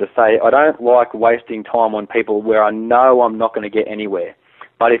unfortunate to say, I don't like wasting time on people where I know I'm not going to get anywhere.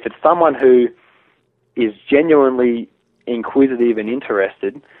 But if it's someone who is genuinely inquisitive and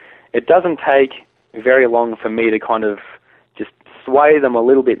interested, it doesn't take very long for me to kind of just sway them a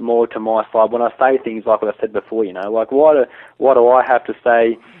little bit more to my side when I say things like what I said before, like why do I have to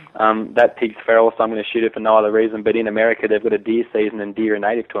say that pig's feral, so I'm going to shoot it for no other reason, but in America they've got a deer season and deer are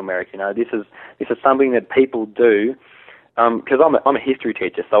native to America. This is something that people do because I'm a history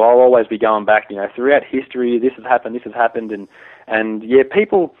teacher, so I'll always be going back, throughout history, this has happened, and yeah,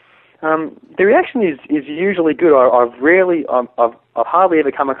 people, the reaction is usually good. I've hardly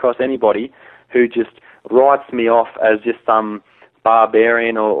ever come across anybody who just writes me off as just some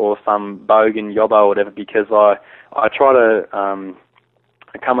barbarian or some bogan yobbo or whatever, because I try to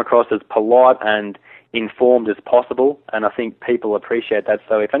come across as polite and informed as possible, and I think people appreciate that.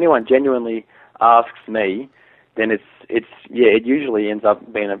 So if anyone genuinely asks me, then it usually ends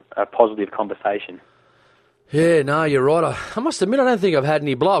up being a positive conversation. Yeah, no, you're right. I must admit, I don't think I've had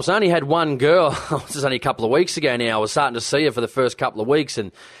any blow-ups. I only had one girl, this is only a couple of weeks ago now, I was starting to see her for the first couple of weeks,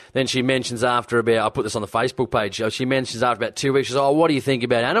 and then she mentions after about, I put this on the Facebook page, she mentions after about 2 weeks, she says, what do you think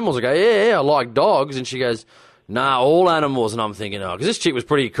about animals? I go, yeah, I like dogs, and she goes, nah, all animals. And I'm thinking, because this chick was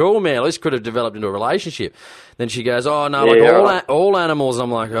pretty cool, man. This could have developed into a relationship. Then she goes, oh, no, all animals. And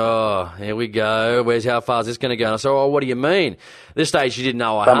I'm like, oh, here we go. How far is this going to go? And I said, oh, what do you mean? At this stage, she didn't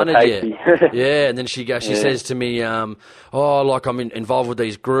know I hunted yet. Yeah, and then she says to me, I'm involved with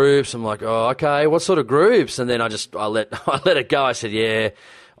these groups. I'm like, oh, okay, what sort of groups? And then I let it go. I said, yeah,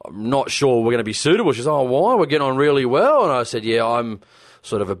 I'm not sure we're going to be suitable. She says, oh, why? We're getting on really well. And I said, yeah, I'm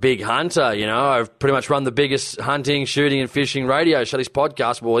sort of a big hunter, I've pretty much run the biggest hunting, shooting and fishing radio show, this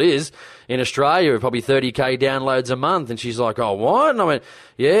podcast, well, it is, in Australia, probably 30k downloads a month. And she's like, oh, what? And I went,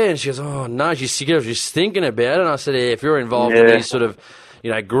 yeah. And she goes, oh, no, she's thinking about it. And I said, yeah, if you're involved in these sort of,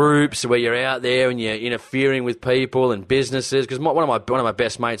 groups where you're out there and you're interfering with people and businesses, because one of my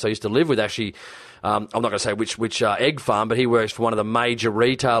best mates I used to live with actually, I'm not going to say which egg farm, but he works for one of the major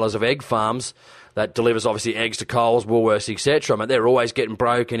retailers of egg farms that delivers obviously eggs to Coles, Woolworths, etc. I mean, they're always getting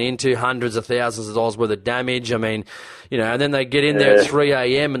broken into, hundreds of thousands of dollars worth of damage. I mean, and then they get in there at 3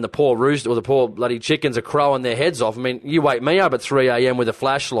 a.m. and the poor rooster or the poor bloody chickens are crowing their heads off. I mean, you wake me up at 3 a.m. with a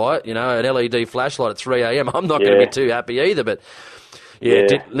flashlight, an LED flashlight at 3 a.m. I'm not going to be too happy either, but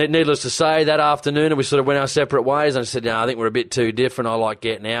needless to say, that afternoon we sort of went our separate ways. And I said, I think we're a bit too different. I like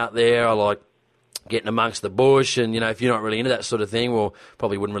getting out there. I like getting amongst the bush, and if you're not really into that sort of thing, well,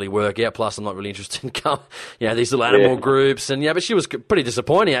 probably wouldn't really work out. Plus, I'm not really interested in these little animal groups, and but she was pretty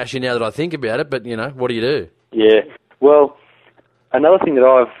disappointing actually. Now that I think about it, but what do you do? Yeah, well, another thing that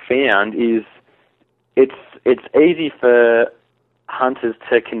I've found is it's easy for hunters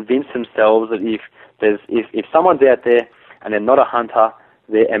to convince themselves that if someone's out there and they're not a hunter,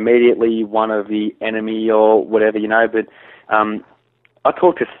 they're immediately one of the enemy or whatever, but I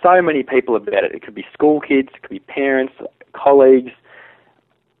talk to so many people about it. It could be school kids, it could be parents, colleagues,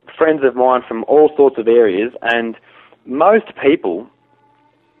 friends of mine from all sorts of areas, and most people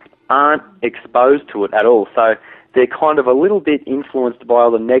aren't exposed to it at all. So they're kind of a little bit influenced by all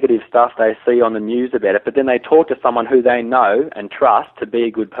the negative stuff they see on the news about it, but then they talk to someone who they know and trust to be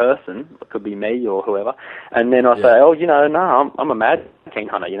a good person. It could be me or whoever. And then I say, oh, no, I'm a mad keen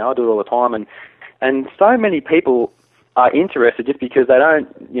hunter, I do it all the time. And so many people are interested just because they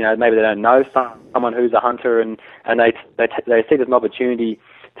don't, maybe they don't know someone who's a hunter, and they see there's an opportunity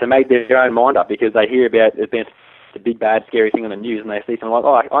to make their own mind up because they hear about it being a big, bad, scary thing on the news, and they see someone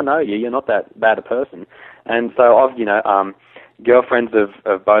like, oh, I know you, you're not that bad a person. And so I've, girlfriends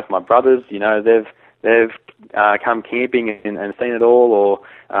of both my brothers, they've come camping and seen it all, or,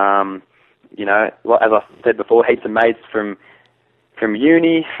 as I said before, heaps of mates from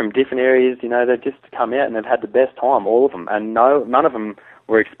uni, from different areas, they've just come out and they've had the best time, all of them. And none of them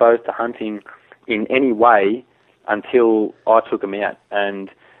were exposed to hunting in any way until I took them out. And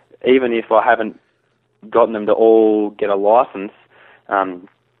even if I haven't gotten them to all get a license,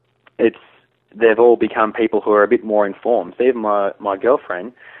 they've all become people who are a bit more informed. So even my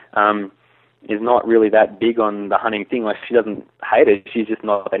girlfriend is not really that big on the hunting thing. Like, she doesn't hate it, she's just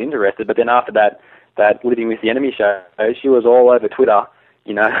not that interested. But then after that Living with the Enemy show, she was all over Twitter,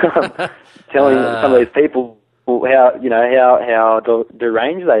 telling some of these people how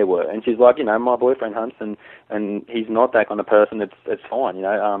deranged they were. And she's like, my boyfriend hunts and he's not that kind of person. It's fine,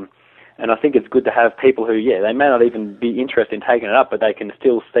 And I think it's good to have people who, they may not even be interested in taking it up, but they can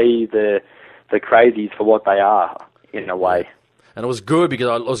still see the crazies for what they are in a way. And it was good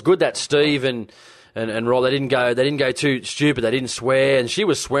because that Steve and And Rob, they didn't go too stupid. They didn't swear, and she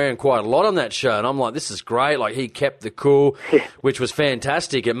was swearing quite a lot on that show. And I'm like, this is great. Like, he kept the cool, which was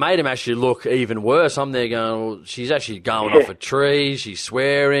fantastic. It made him actually look even worse. I'm there going, well, she's actually going off a tree. She's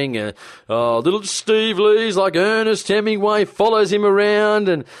swearing. And little Steve Lee's like Ernest Hemingway follows him around,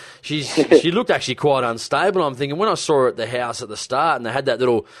 and she looked actually quite unstable. I'm thinking, when I saw her at the house at the start, and they had that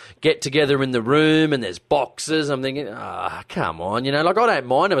little get together in the room, and there's boxes. I'm thinking, come on, you know, like, I don't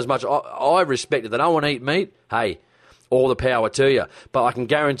mind them as much. I respect it. They don't want to eat meat. Hey, all the power to you. But I can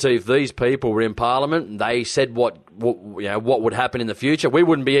guarantee if these people were in Parliament and they said what would happen in the future, we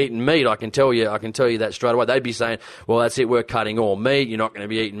wouldn't be eating meat. I can tell you that straight away. They'd be saying, well, that's it, we're cutting all meat. You're not going to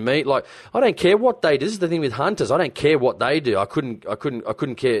be eating meat. Like, I don't care what they do. This is the thing with hunters. I don't care what they do. I couldn't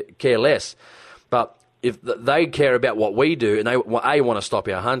care less. But if they care about what we do, and they A, want to stop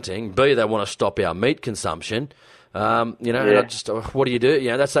our hunting, B, they want to stop our meat consumption. And I just, what do you do? You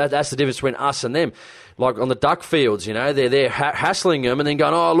know, that's the difference between us and them. Like on the duck fields, you know, they're there hassling them and then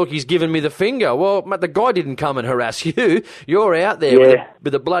going, oh, look, he's giving me the finger. Well, mate, the guy didn't come and harass you. You're out there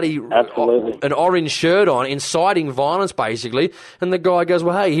with a bloody an orange shirt on, inciting violence, basically. And the guy goes,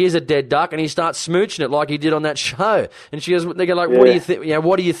 well, hey, here's a dead duck, and he starts smooching it like he did on that show. And she goes, they go like, what do you think? You know,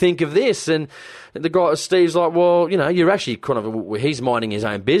 what do you think of this? And the guy, Steve's like, well, you know, you're actually kind of, he's minding his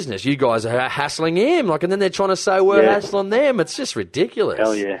own business. You guys are hassling him. Like, and then they're trying to say we're hassling them. It's just ridiculous.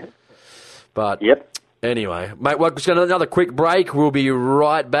 Hell yeah. But anyway, mate, we're just going to another quick break. We'll be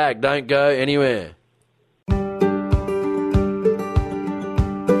right back. Don't go anywhere.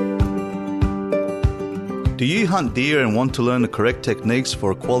 Do you hunt deer and want to learn the correct techniques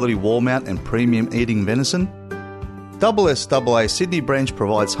for a quality wall mount and premium eating venison? SSAA Sydney branch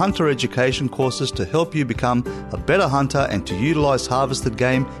provides hunter education courses to help you become a better hunter and to utilise harvested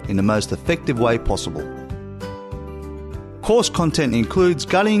game in the most effective way possible. Course content includes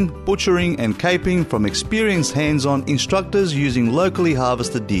gutting, butchering and caping from experienced hands-on instructors using locally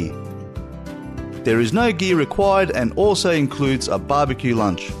harvested deer. There is no gear required and also includes a barbecue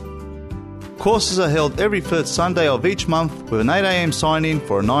lunch. Courses are held every first Sunday of each month with an 8 a.m. sign-in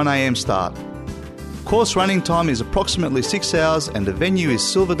for a 9 a.m. start. Course running time is approximately 6 hours and the venue is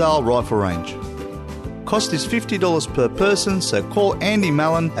Silverdale Rifle Range. Cost is $50 per person, so call Andy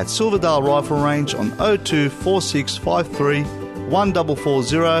Mallon at Silverdale Rifle Range on 02 4653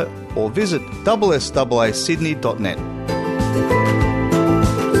 1440 or visit ssaaSydney.net.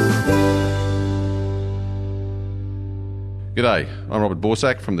 G'day, I'm Robert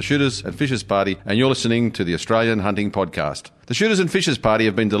Borsak from the Shooters and Fishers Party, and you're listening to the Australian Hunting Podcast. The Shooters and Fishers Party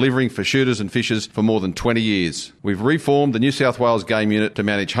have been delivering for shooters and fishers for more than 20 years. We've reformed the New South Wales Game Unit to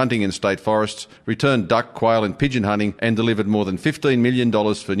manage hunting in state forests, returned duck, quail and pigeon hunting, and delivered more than $15 million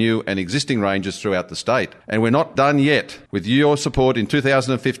for new and existing ranges throughout the state. And we're not done yet. With your support in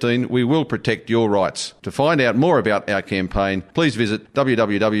 2015, we will protect your rights. To find out more about our campaign, please visit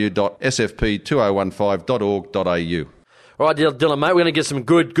www.sfp2015.org.au. All right, Dylan, mate, we're going to get some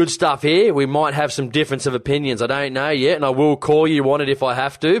good stuff here. We might have some difference of opinions. I don't know yet, and I will call you on it if I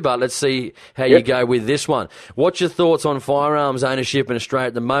have to, but let's see how you go with this one. What's your thoughts on firearms ownership in Australia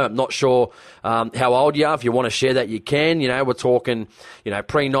at the moment? I'm not sure how old you are. If you want to share that, you can. You know, we're talking,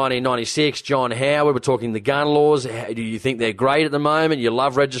 pre-1996, John Howard. We're talking the gun laws. Do you think they're great at the moment? You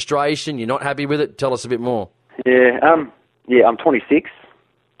love registration? You're not happy with it? Tell us a bit more. I'm 26,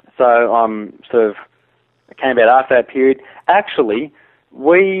 so I'm I came about after that period. Actually,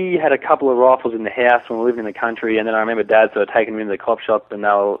 we had a couple of rifles in the house when we lived in the country, and then I remember Dad sort of taking them into the cop shop and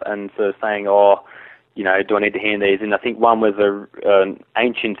sort of saying, do I need to hand these in? I think one was an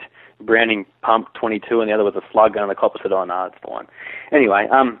ancient Browning Pump 22 and the other was a slug gun, and the cop said, oh, no, it's fine. Anyway,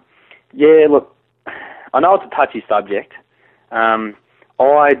 look, I know it's a touchy subject.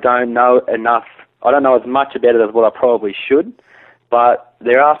 I don't know enough. I don't know as much about it as what I probably should, but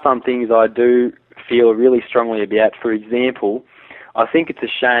there are some things I do feel really strongly about. For example, I think it's a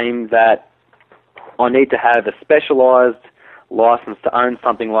shame that I need to have a specialised licence to own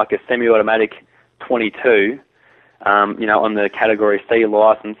something like a semi-automatic 22, on the Category C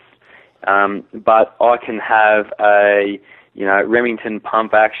licence, but I can have a Remington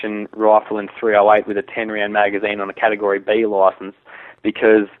pump-action rifle in .308 with a 10-round magazine on a Category B licence,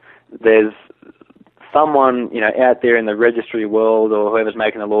 because there's someone out there in the registry world or whoever's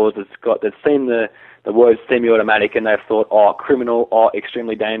making the laws that's seen the word semi-automatic and they've thought, criminal,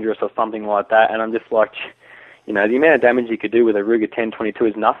 extremely dangerous or something like that. And I'm just like, the amount of damage you could do with a Ruger 1022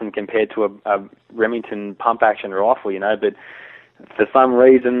 is nothing compared to a Remington pump-action rifle, But for some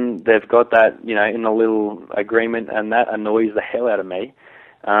reason they've got that, in a little agreement, and that annoys the hell out of me.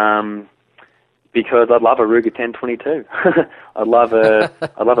 Because I'd love a Ruger 1022. I'd love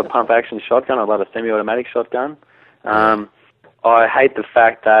a pump action shotgun. I'd love a semi-automatic shotgun. I hate the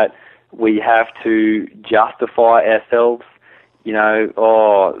fact that we have to justify ourselves. You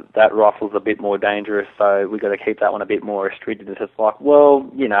know, that rifle's a bit more dangerous, so we've got to keep that one a bit more restricted. It's just like, well,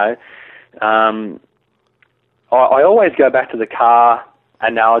 you know, I always go back to the car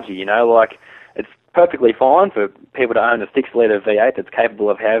analogy. You know, like, it's perfectly fine for people to own a 6-litre V8 that's capable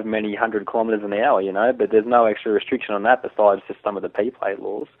of however many 100 kilometres an hour, you know, but there's no extra restriction on that besides just some of the P-plate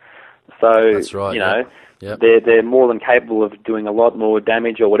laws. So, that's right, you know, yep. They're more than capable of doing a lot more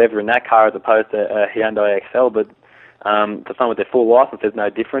damage or whatever in that car as opposed to a Hyundai XL, but for someone with their full license, there's no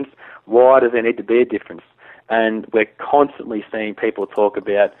difference. Why does there need to be a difference? And we're constantly seeing people talk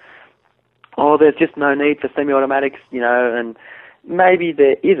about, oh, there's just no need for semi-automatics, you know, and maybe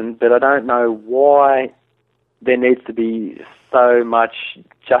there isn't, but I don't know why there needs to be so much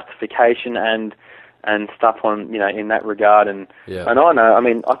justification and stuff on, you know, in that regard. And I know, I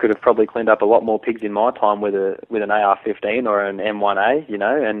mean, I could have probably cleaned up a lot more pigs in my time with an AR-15 or an M1A, you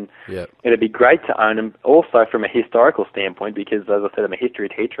know, and it'd be great to own them also from a historical standpoint because, as I said, I'm a history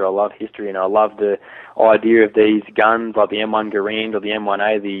teacher. I love history and I love the idea of these guns like the M1 Garand or the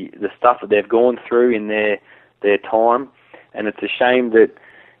M1A, the stuff that they've gone through in their time. And it's a shame that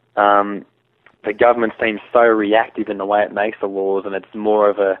the government seems so reactive in the way it makes the laws, and it's more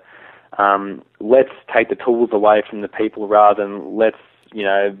of a let's take the tools away from the people rather than let's, you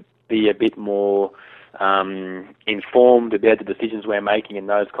know, be a bit more informed about the decisions we're making and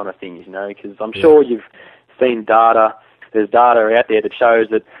those kind of things, you know, because I'm sure you've seen data. There's data out there that shows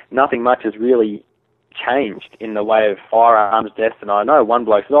that nothing much has really changed in the way of firearms deaths. And I know one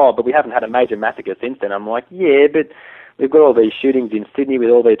bloke said, oh, but we haven't had a major massacre since then. I'm like, yeah, but we've got all these shootings in Sydney with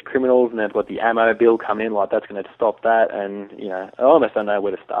all these criminals, and they've got the ammo bill coming in, like that's going to stop that. And you know, I almost don't know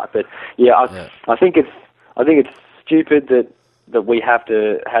where to start. But I think it's stupid that we have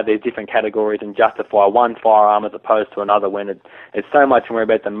to have these different categories and justify one firearm as opposed to another when it's so much more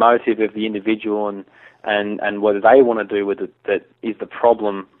about the motive of the individual and what they want to do with it that is the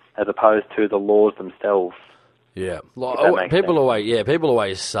problem as opposed to the laws themselves. Yeah, people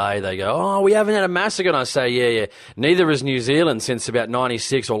always say, they go, oh, we haven't had a massacre, and I say, yeah. Neither has New Zealand since about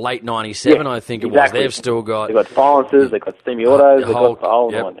 96 or late 97, I think it was. They've still got... They've got silencers, they've got semi-autos, they've got the whole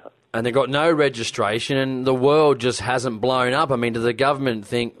line. And they've got no registration, and the world just hasn't blown up. I mean, does the government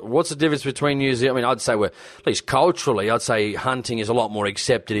think, what's the difference between New Zealand? I mean, I'd say at least culturally, I'd say hunting is a lot more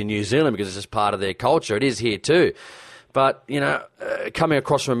accepted in New Zealand because it's just part of their culture. It is here too. But, you know, coming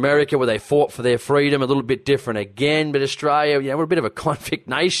across from America where they fought for their freedom, a little bit different again. But Australia, you know, we're a bit of a convict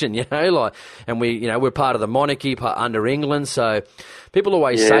nation, you know, like, and we're part of the monarchy under England. So people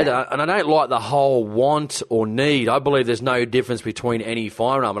always say that. And I don't like the whole want or need. I believe there's no difference between any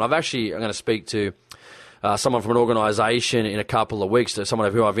firearm. And I'm going to speak to someone from an organisation in a couple of weeks,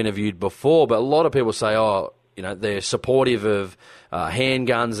 someone who I've interviewed before. But a lot of people say, oh, you know, they're supportive of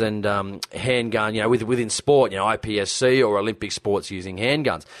handguns and handgun, you know, within sport, you know, IPSC or Olympic sports using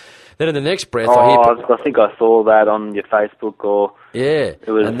handguns. Then in the next breath, I think I saw that on your Facebook, or there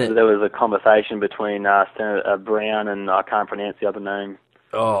was a conversation between Senator Brown and I can't pronounce the other name.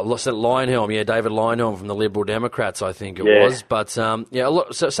 Oh, Leyonhjelm, David Leyonhjelm from the Liberal Democrats, I think it was. But, so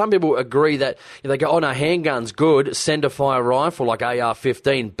some people agree that they go, oh, no, handgun's good, centerfire rifle like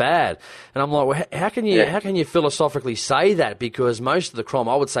AR-15, bad. And I'm like, well, how can you philosophically say that? Because most of the crime,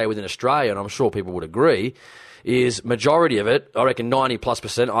 I would say, within Australia, and I'm sure people would agree, is majority of it, I reckon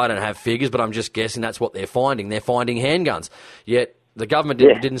 90+%, I don't have figures, but I'm just guessing that's what they're finding. They're finding handguns. Yet the government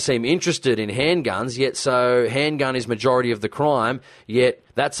didn't seem interested in handguns, yet so handgun is majority of the crime, yet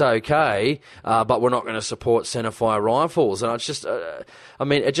that's okay, but we're not going to support centerfire rifles. And it's just,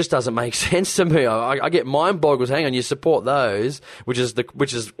 it just doesn't make sense to me. I get mind boggled. Hang on, you support those, which is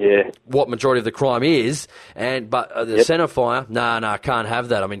what majority of the crime is, but the centerfire, no, can't have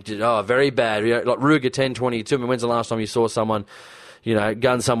that. I mean, very bad. You know, like Ruger 1022. I mean, when's the last time you saw someone, you know,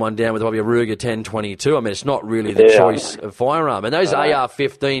 gun someone down with probably a Ruger 1022. I mean, it's not really the choice of firearm. And those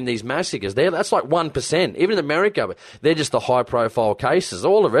AR-15, these massacres, that's like 1%. Even in America, they're just the high-profile cases.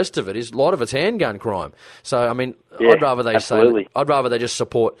 All the rest of it a lot of it's handgun crime. So, I mean, I'd rather they just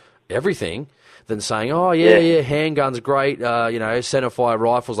support everything than saying, oh, handgun's great, centerfire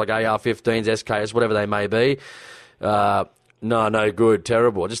rifles like AR-15s, SKS, whatever they may be. No good,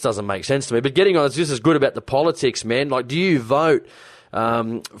 terrible. It just doesn't make sense to me. But getting on, it's just as good about the politics, man. Like, do you vote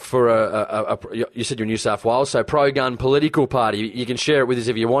for you said you're in New South Wales, so pro-gun political party? You can share it with us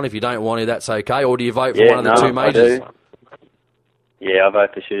if you want. If you don't want to, that's okay. Or do you vote for one of the two majors? I do. Yeah, I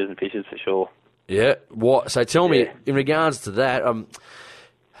vote for Shooters and Fishers for sure. Yeah. What? So tell me, in regards to that,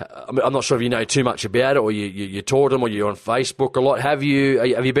 I'm not sure if you know too much about it, or you talk to them, or you're on Facebook a lot. Have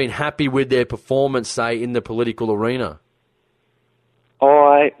you been happy with their performance, say, in the political arena?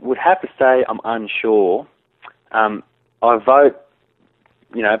 I would have to say I'm unsure. I vote,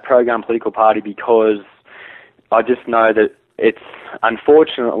 pro-gun political party because I just know that it's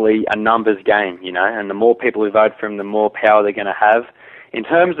unfortunately a numbers game, and the more people who vote for them, the more power they're going to have. In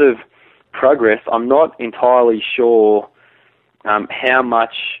terms of progress, I'm not entirely sure how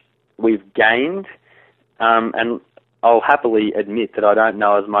much we've gained, and I'll happily admit that I don't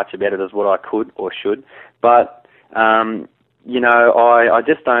know as much about it as what I could or should, but, I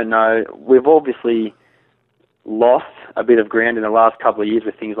just don't know. We've obviously lost a bit of ground in the last couple of years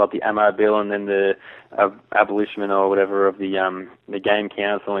with things like the ammo bill and then the abolition or whatever of the game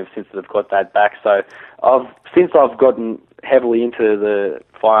council, and since they've got that back. So since I've gotten heavily into the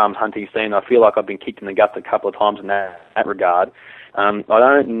firearms hunting scene, I feel like I've been kicked in the guts a couple of times in that regard. I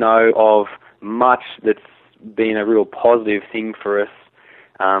don't know of much that's been a real positive thing for us,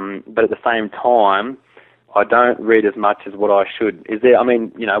 but at the same time, I don't read as much as what I should. Is there?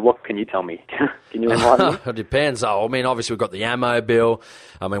 What can you tell me? Can you enlighten me? It depends. Obviously we've got the ammo bill.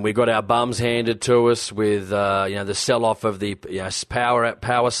 We got our bums handed to us with the sell-off of the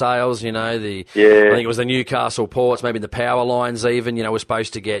power sales. I think it was the Newcastle ports, maybe the power lines even. We're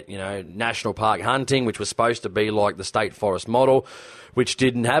supposed to get national park hunting, which was supposed to be like the state forest model, which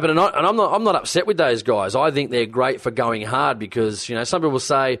didn't happen. And I'm not upset with those guys. I think they're great for going hard because some people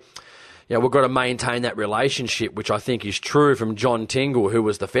say, we've got to maintain that relationship, which I think is true from John Tingle, who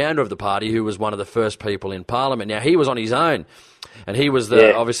was the founder of the party, who was one of the first people in Parliament. Now, he was on his own, and he was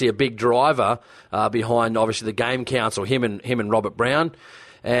obviously a big driver behind, obviously, the Game Council, him and Robert Brown.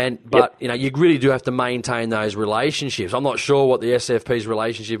 But you really do have to maintain those relationships. I'm not sure what the SFP's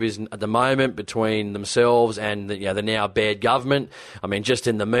relationship is at the moment between themselves and the now bad government. Just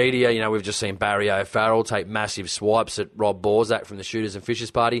in the media, we've just seen Barry O'Farrell take massive swipes at Rob Borzak from the Shooters and Fishers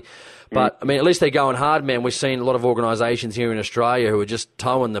Party. But, at least they're going hard, man. We've seen a lot of organisations here in Australia who are just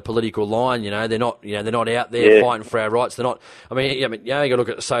towing the political line, They're not out there fighting for our rights. They're not... you got to look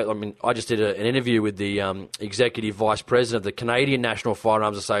at... I just did an interview with the Executive Vice President of the Canadian National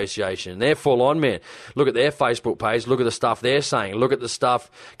Firearms Association. They're full on, man. Look at their Facebook page. Look at the stuff they're saying. Look at the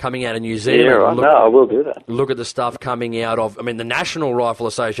stuff coming out of New Zealand. Yeah, I will do that. Look at the stuff coming out of... the National Rifle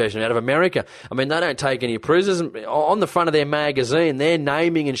Association out of America. They don't take any prisoners. On the front of their magazine, they're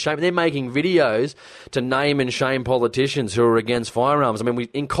naming and shaming... They're making videos to name and shame politicians who are against firearms.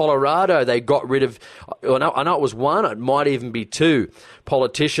 In Colorado, they got rid of... I know it was one, it might even be two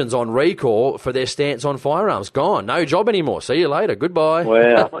politicians on recall for their stance on firearms. Gone. No job anymore. See you later. Goodbye.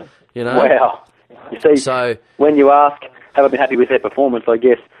 Wow. Wow. You see, when you ask, have I been happy with their performance, I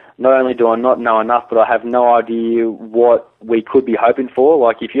guess not only do I not know enough, but I have no idea what we could be hoping for.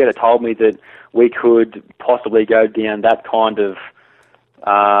 Like, if you had told me that we could possibly go down that kind of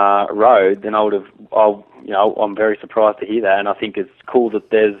road, then I would have. I'm very surprised to hear that, and I think it's cool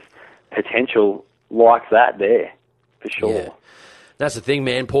that there's potential like that there, for sure. Yeah. That's the thing,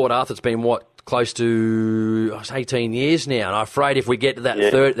 man. Port Arthur's been close to 18 years now, and I'm afraid if we get to that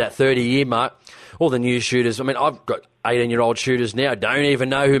 30-year mark, all the new shooters. I've got 18-year-old shooters now don't even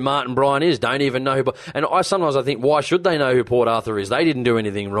know who Martin Bryan is, don't even know who... And sometimes I think, why should they know who Port Arthur is? They didn't do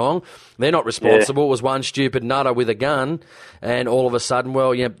anything wrong. They're not responsible. It was one stupid nutter with a gun, and all of a sudden,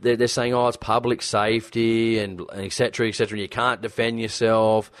 they're saying, it's public safety and et cetera, and you can't defend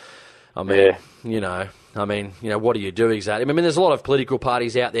yourself. What do you do exactly? There's a lot of political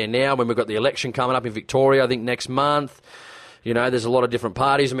parties out there now. When we've got the election coming up in Victoria, I think next month... there's a lot of different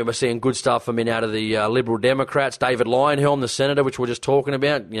parties. We're seeing good stuff out of the Liberal Democrats. David Leyonhjelm, the senator, which we're just talking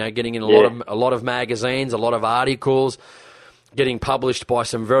about, getting in a lot of magazines, a lot of articles, getting published by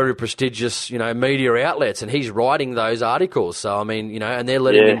some very prestigious, media outlets, and he's writing those articles. So and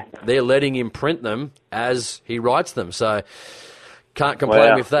they're letting him print them as he writes them. So can't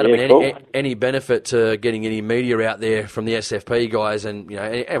complain with that. Any benefit to getting any media out there from the SFP guys, and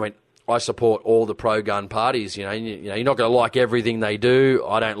anyway. I support all the pro-gun parties. You're not going to like everything they do.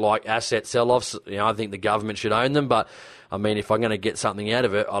 I don't like asset sell-offs. I think the government should own them. But if I'm going to get something out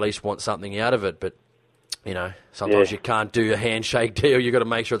of it, I at least want something out of it. But sometimes you can't do a handshake deal. You've got to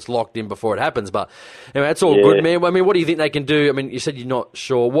make sure it's locked in before it happens. But anyway, that's all good, man. What do you think they can do? You said you're not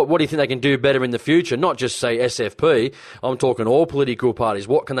sure. What do you think they can do better in the future? Not just, say, SFP. I'm talking all political parties.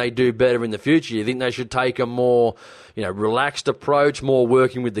 What can they do better in the future? You think they should take a more, relaxed approach, more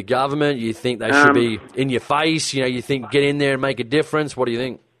working with the government? You think they should be in your face? You think get in there and make a difference? What do you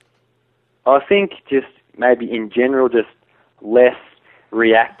think? I think just maybe in general, just less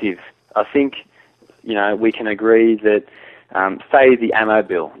reactive. I think... we can agree that say the ammo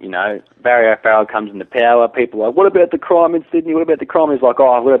bill, Barry O'Farrell comes into power, people are like, what about the crime in Sydney? What about the crime? He's like,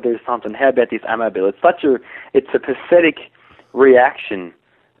 oh, I've got to do something. How about this ammo bill? It's a pathetic reaction,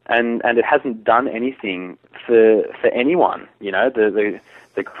 and it hasn't done anything for anyone.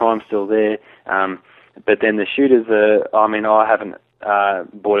 The crime's still there, but then the shooters I haven't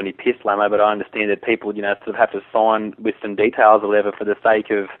bought any pistol ammo, but I understand that people, sort of have to sign with some details or whatever for the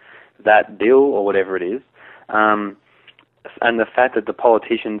sake of that bill or whatever it is. And the fact that the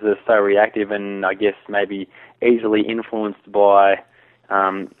politicians are so reactive and I guess maybe easily influenced by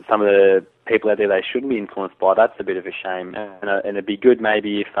some of the people out there they shouldn't be influenced by, that's a bit of a shame. And it'd be good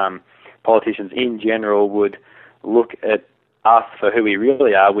maybe if politicians in general would look at us for who we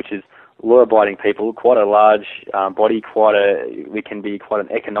really are, which is law-abiding people, quite a large body, we can be quite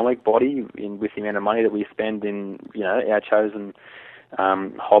an economic body with the amount of money that we spend in our chosen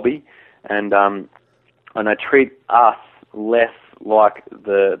hobby, and they treat us less like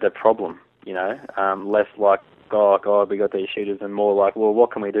the problem, less like, oh God, we got these shooters, and more like, well,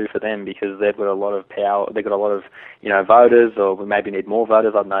 what can we do for them, because they've got a lot of power, they've got a lot of voters, or we maybe need more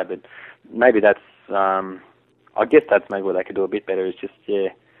voters, I don't know, but maybe that's I guess that's maybe what they could do a bit better, is just,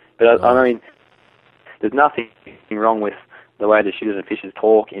 but I mean, there's nothing wrong with the way the shooters and fishers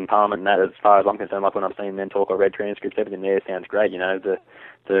talk in Parliament, and that, as far as I'm concerned, like when I've seen them talk, I read transcripts, everything there sounds great.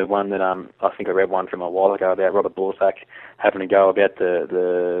 The one that I think I read one from a while ago about Robert Borsak having to go about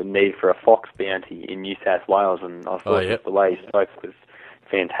the need for a fox bounty in New South Wales, and I thought the way he spoke was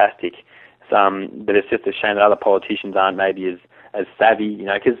fantastic. But it's just a shame that other politicians aren't maybe as savvy,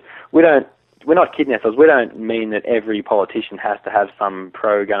 because we're not kidding ourselves. We don't mean that every politician has to have some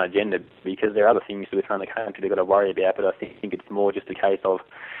pro-gun agenda, because there are other things with around the country they've got to worry about, but I think it's more just a case of,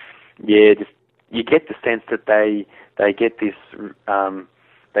 you get the sense that they get this,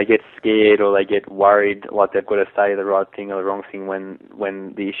 they get scared or they get worried, like they've got to say the right thing or the wrong thing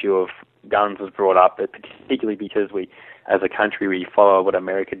when the issue of guns was brought up, but particularly because we, as a country, we follow what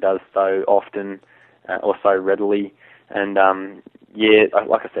America does so often or so readily, and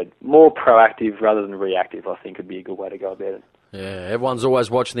like I said, more proactive rather than reactive, I think, would be a good way to go about it. Yeah, everyone's always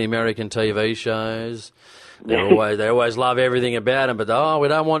watching the American TV shows. They always love everything about them, but we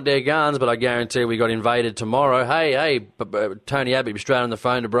don't want their guns. But I guarantee we got invaded tomorrow. Hey, Tony Abbott straight on the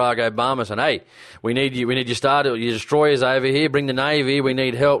phone to Barack Obama saying, "Hey, we need you your destroyers over here. Bring the Navy. We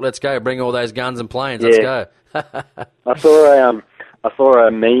need help. Let's go. Bring all those guns and planes. Let's go." I saw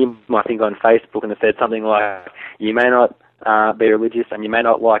a meme, I think, on Facebook, and it said something like, "You may not be religious and you may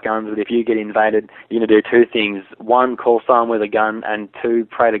not like guns, but if you get invaded, you're going to do two things. One, call someone with a gun, and two,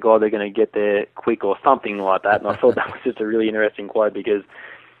 pray to God they're going to get there quick," or something like that. And I thought that was just a really interesting quote, because,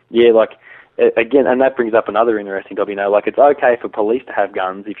 again, and that brings up another interesting topic, it's okay for police to have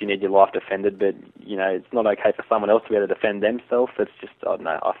guns if you need your life defended, but, it's not okay for someone else to be able to defend themselves. It's just, I don't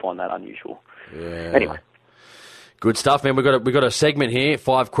know, I find that unusual. Yeah. Anyway. Good stuff, man. We've got a segment here,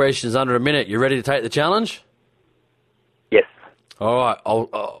 5 questions under a minute. You ready to take the challenge? Yes. All right,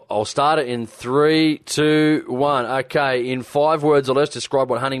 I'll start it in 3, 2, 1. Okay, in 5 words or less, describe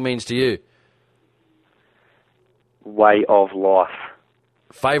what hunting means to you. Way of life.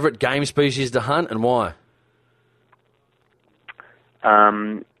 Favourite game species to hunt and why?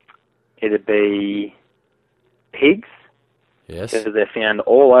 It'd be pigs. Yes. Because they're found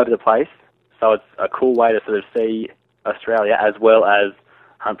all over the place, so it's a cool way to sort of see Australia as well as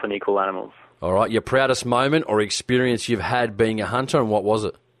hunt plenty of cool animals. All right, your proudest moment or experience you've had being a hunter, and what was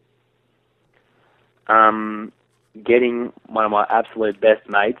it? Getting one of my absolute best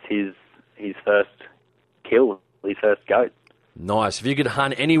mates his first kill, his first goat. Nice. If you could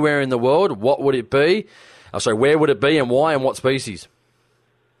hunt anywhere in the world, what would it be? Where would it be and why, and what species?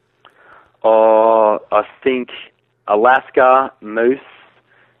 I think Alaska moose,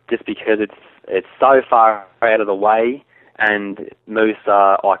 just because it's so far out of the way, and moose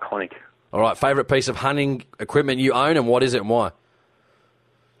are iconic. All right, favourite piece of hunting equipment you own, and what is it and why?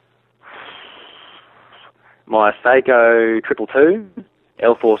 My Seiko 222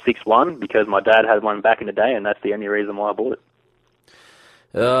 L461, because my dad had one back in the day, and that's the only reason why I bought it.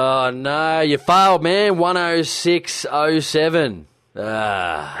 Oh, no, you failed, man. 10607. No,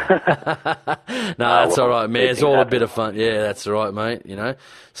 that's all right, man. It's all a bit of fun. Yeah, that's all right, mate.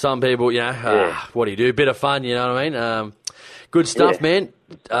 Some people, what do you do? Bit of fun, you know what I mean? Good stuff, man.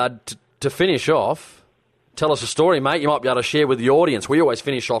 To finish off, tell us a story, mate, you might be able to share with the audience. We always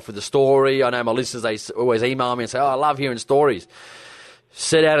finish off with a story. I know my listeners, they always email me and say, I love hearing stories.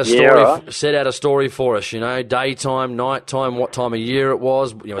 Set out a story. Right. Set out a story for us, daytime, nighttime, what time of year it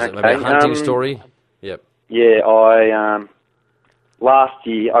was. Was it maybe a hunting story? Yep. Yeah, last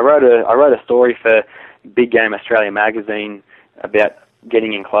year I wrote a story for Big Game Australia magazine about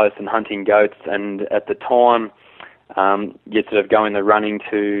getting in close and hunting goats, and at the time you'd sort of go in the running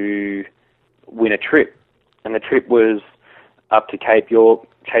to win a trip, and the trip was up to Cape York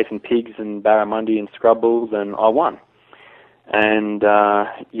chasing pigs and barramundi and scrub bulls, and I won. And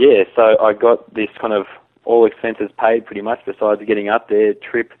so I got this kind of all expenses paid pretty much, besides getting up there.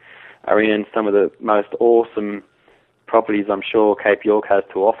 Trip are in some of the most awesome properties I'm sure Cape York has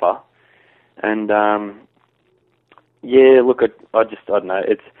to offer. And I don't know.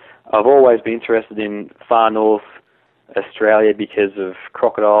 I've always been interested in far north Australia because of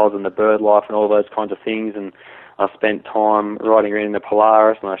crocodiles and the bird life and all those kinds of things. And I spent time riding around in the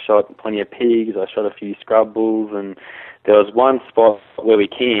Polaris, and I shot plenty of pigs. I shot a few scrub bulls, and there was one spot where we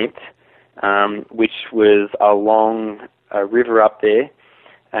camped, which was along a river up there.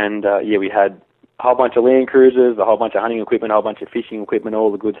 And we had a whole bunch of Land Cruisers, a whole bunch of hunting equipment, a whole bunch of fishing equipment,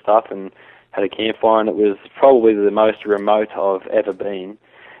 all the good stuff, and had a campfire, and it was probably the most remote I've ever been.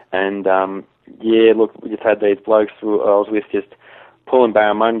 And we just had these blokes who I was with just pulling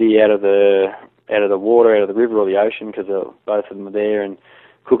barramundi out of the water, out of the river or the ocean, because both of them were there, and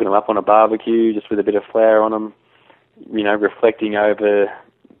cooking them up on a barbecue just with a bit of flour on them, reflecting over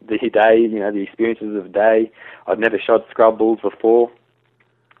the day, the experiences of the day. I'd never shot scrub bulls before.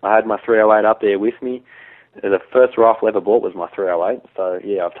 I had my 308 up there with me. The first rifle I ever bought was my 308, so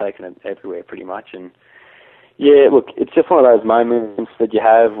I've taken it everywhere pretty much. And it's just one of those moments that you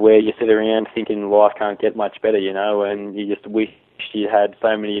have where you sit around thinking life can't get much better, and you just wish you had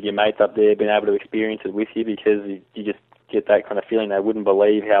so many of your mates up there being able to experience it with you, because you just get that kind of feeling they wouldn't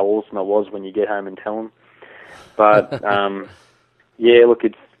believe how awesome it was when you get home and tell them. But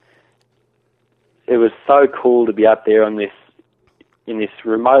it was so cool to be up there in this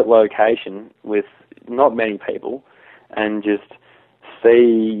remote location with not many people, and just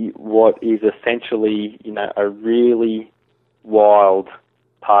see what is essentially, a really wild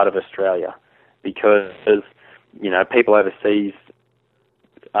part of Australia, because, people overseas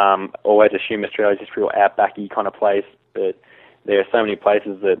always assume Australia's this real outbacky kind of place, but there are so many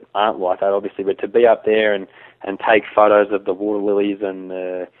places that aren't like that, obviously. But to be up there and take photos of the water lilies and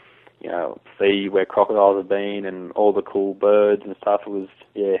see where crocodiles have been and all the cool birds and stuff, it was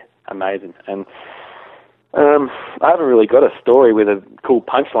amazing. And I haven't really got a story with a cool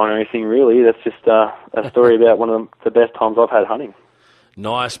punchline or anything, really. That's just a story about one of the best times I've had hunting.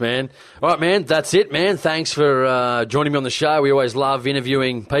 Nice, man. All right, man, that's it, man. Thanks for joining me on the show. We always love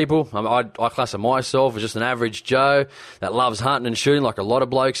interviewing people. I class myself as just an average Joe that loves hunting and shooting, like a lot of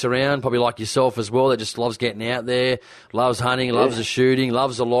blokes around, probably like yourself as well, that just loves getting out there, loves hunting, loves the shooting,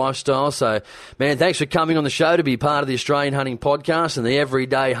 loves the lifestyle. So, man, thanks for coming on the show to be part of the Australian Hunting Podcast and the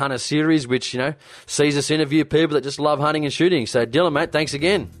Everyday Hunter series, which, sees us interview people that just love hunting and shooting. So, Dylan, mate, thanks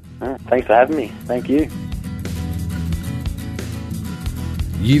again. Thanks for having me. Thank you.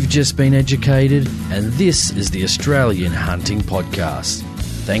 You've just been educated, and this is the Australian Hunting Podcast.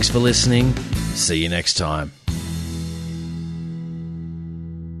 Thanks for listening. See you next time.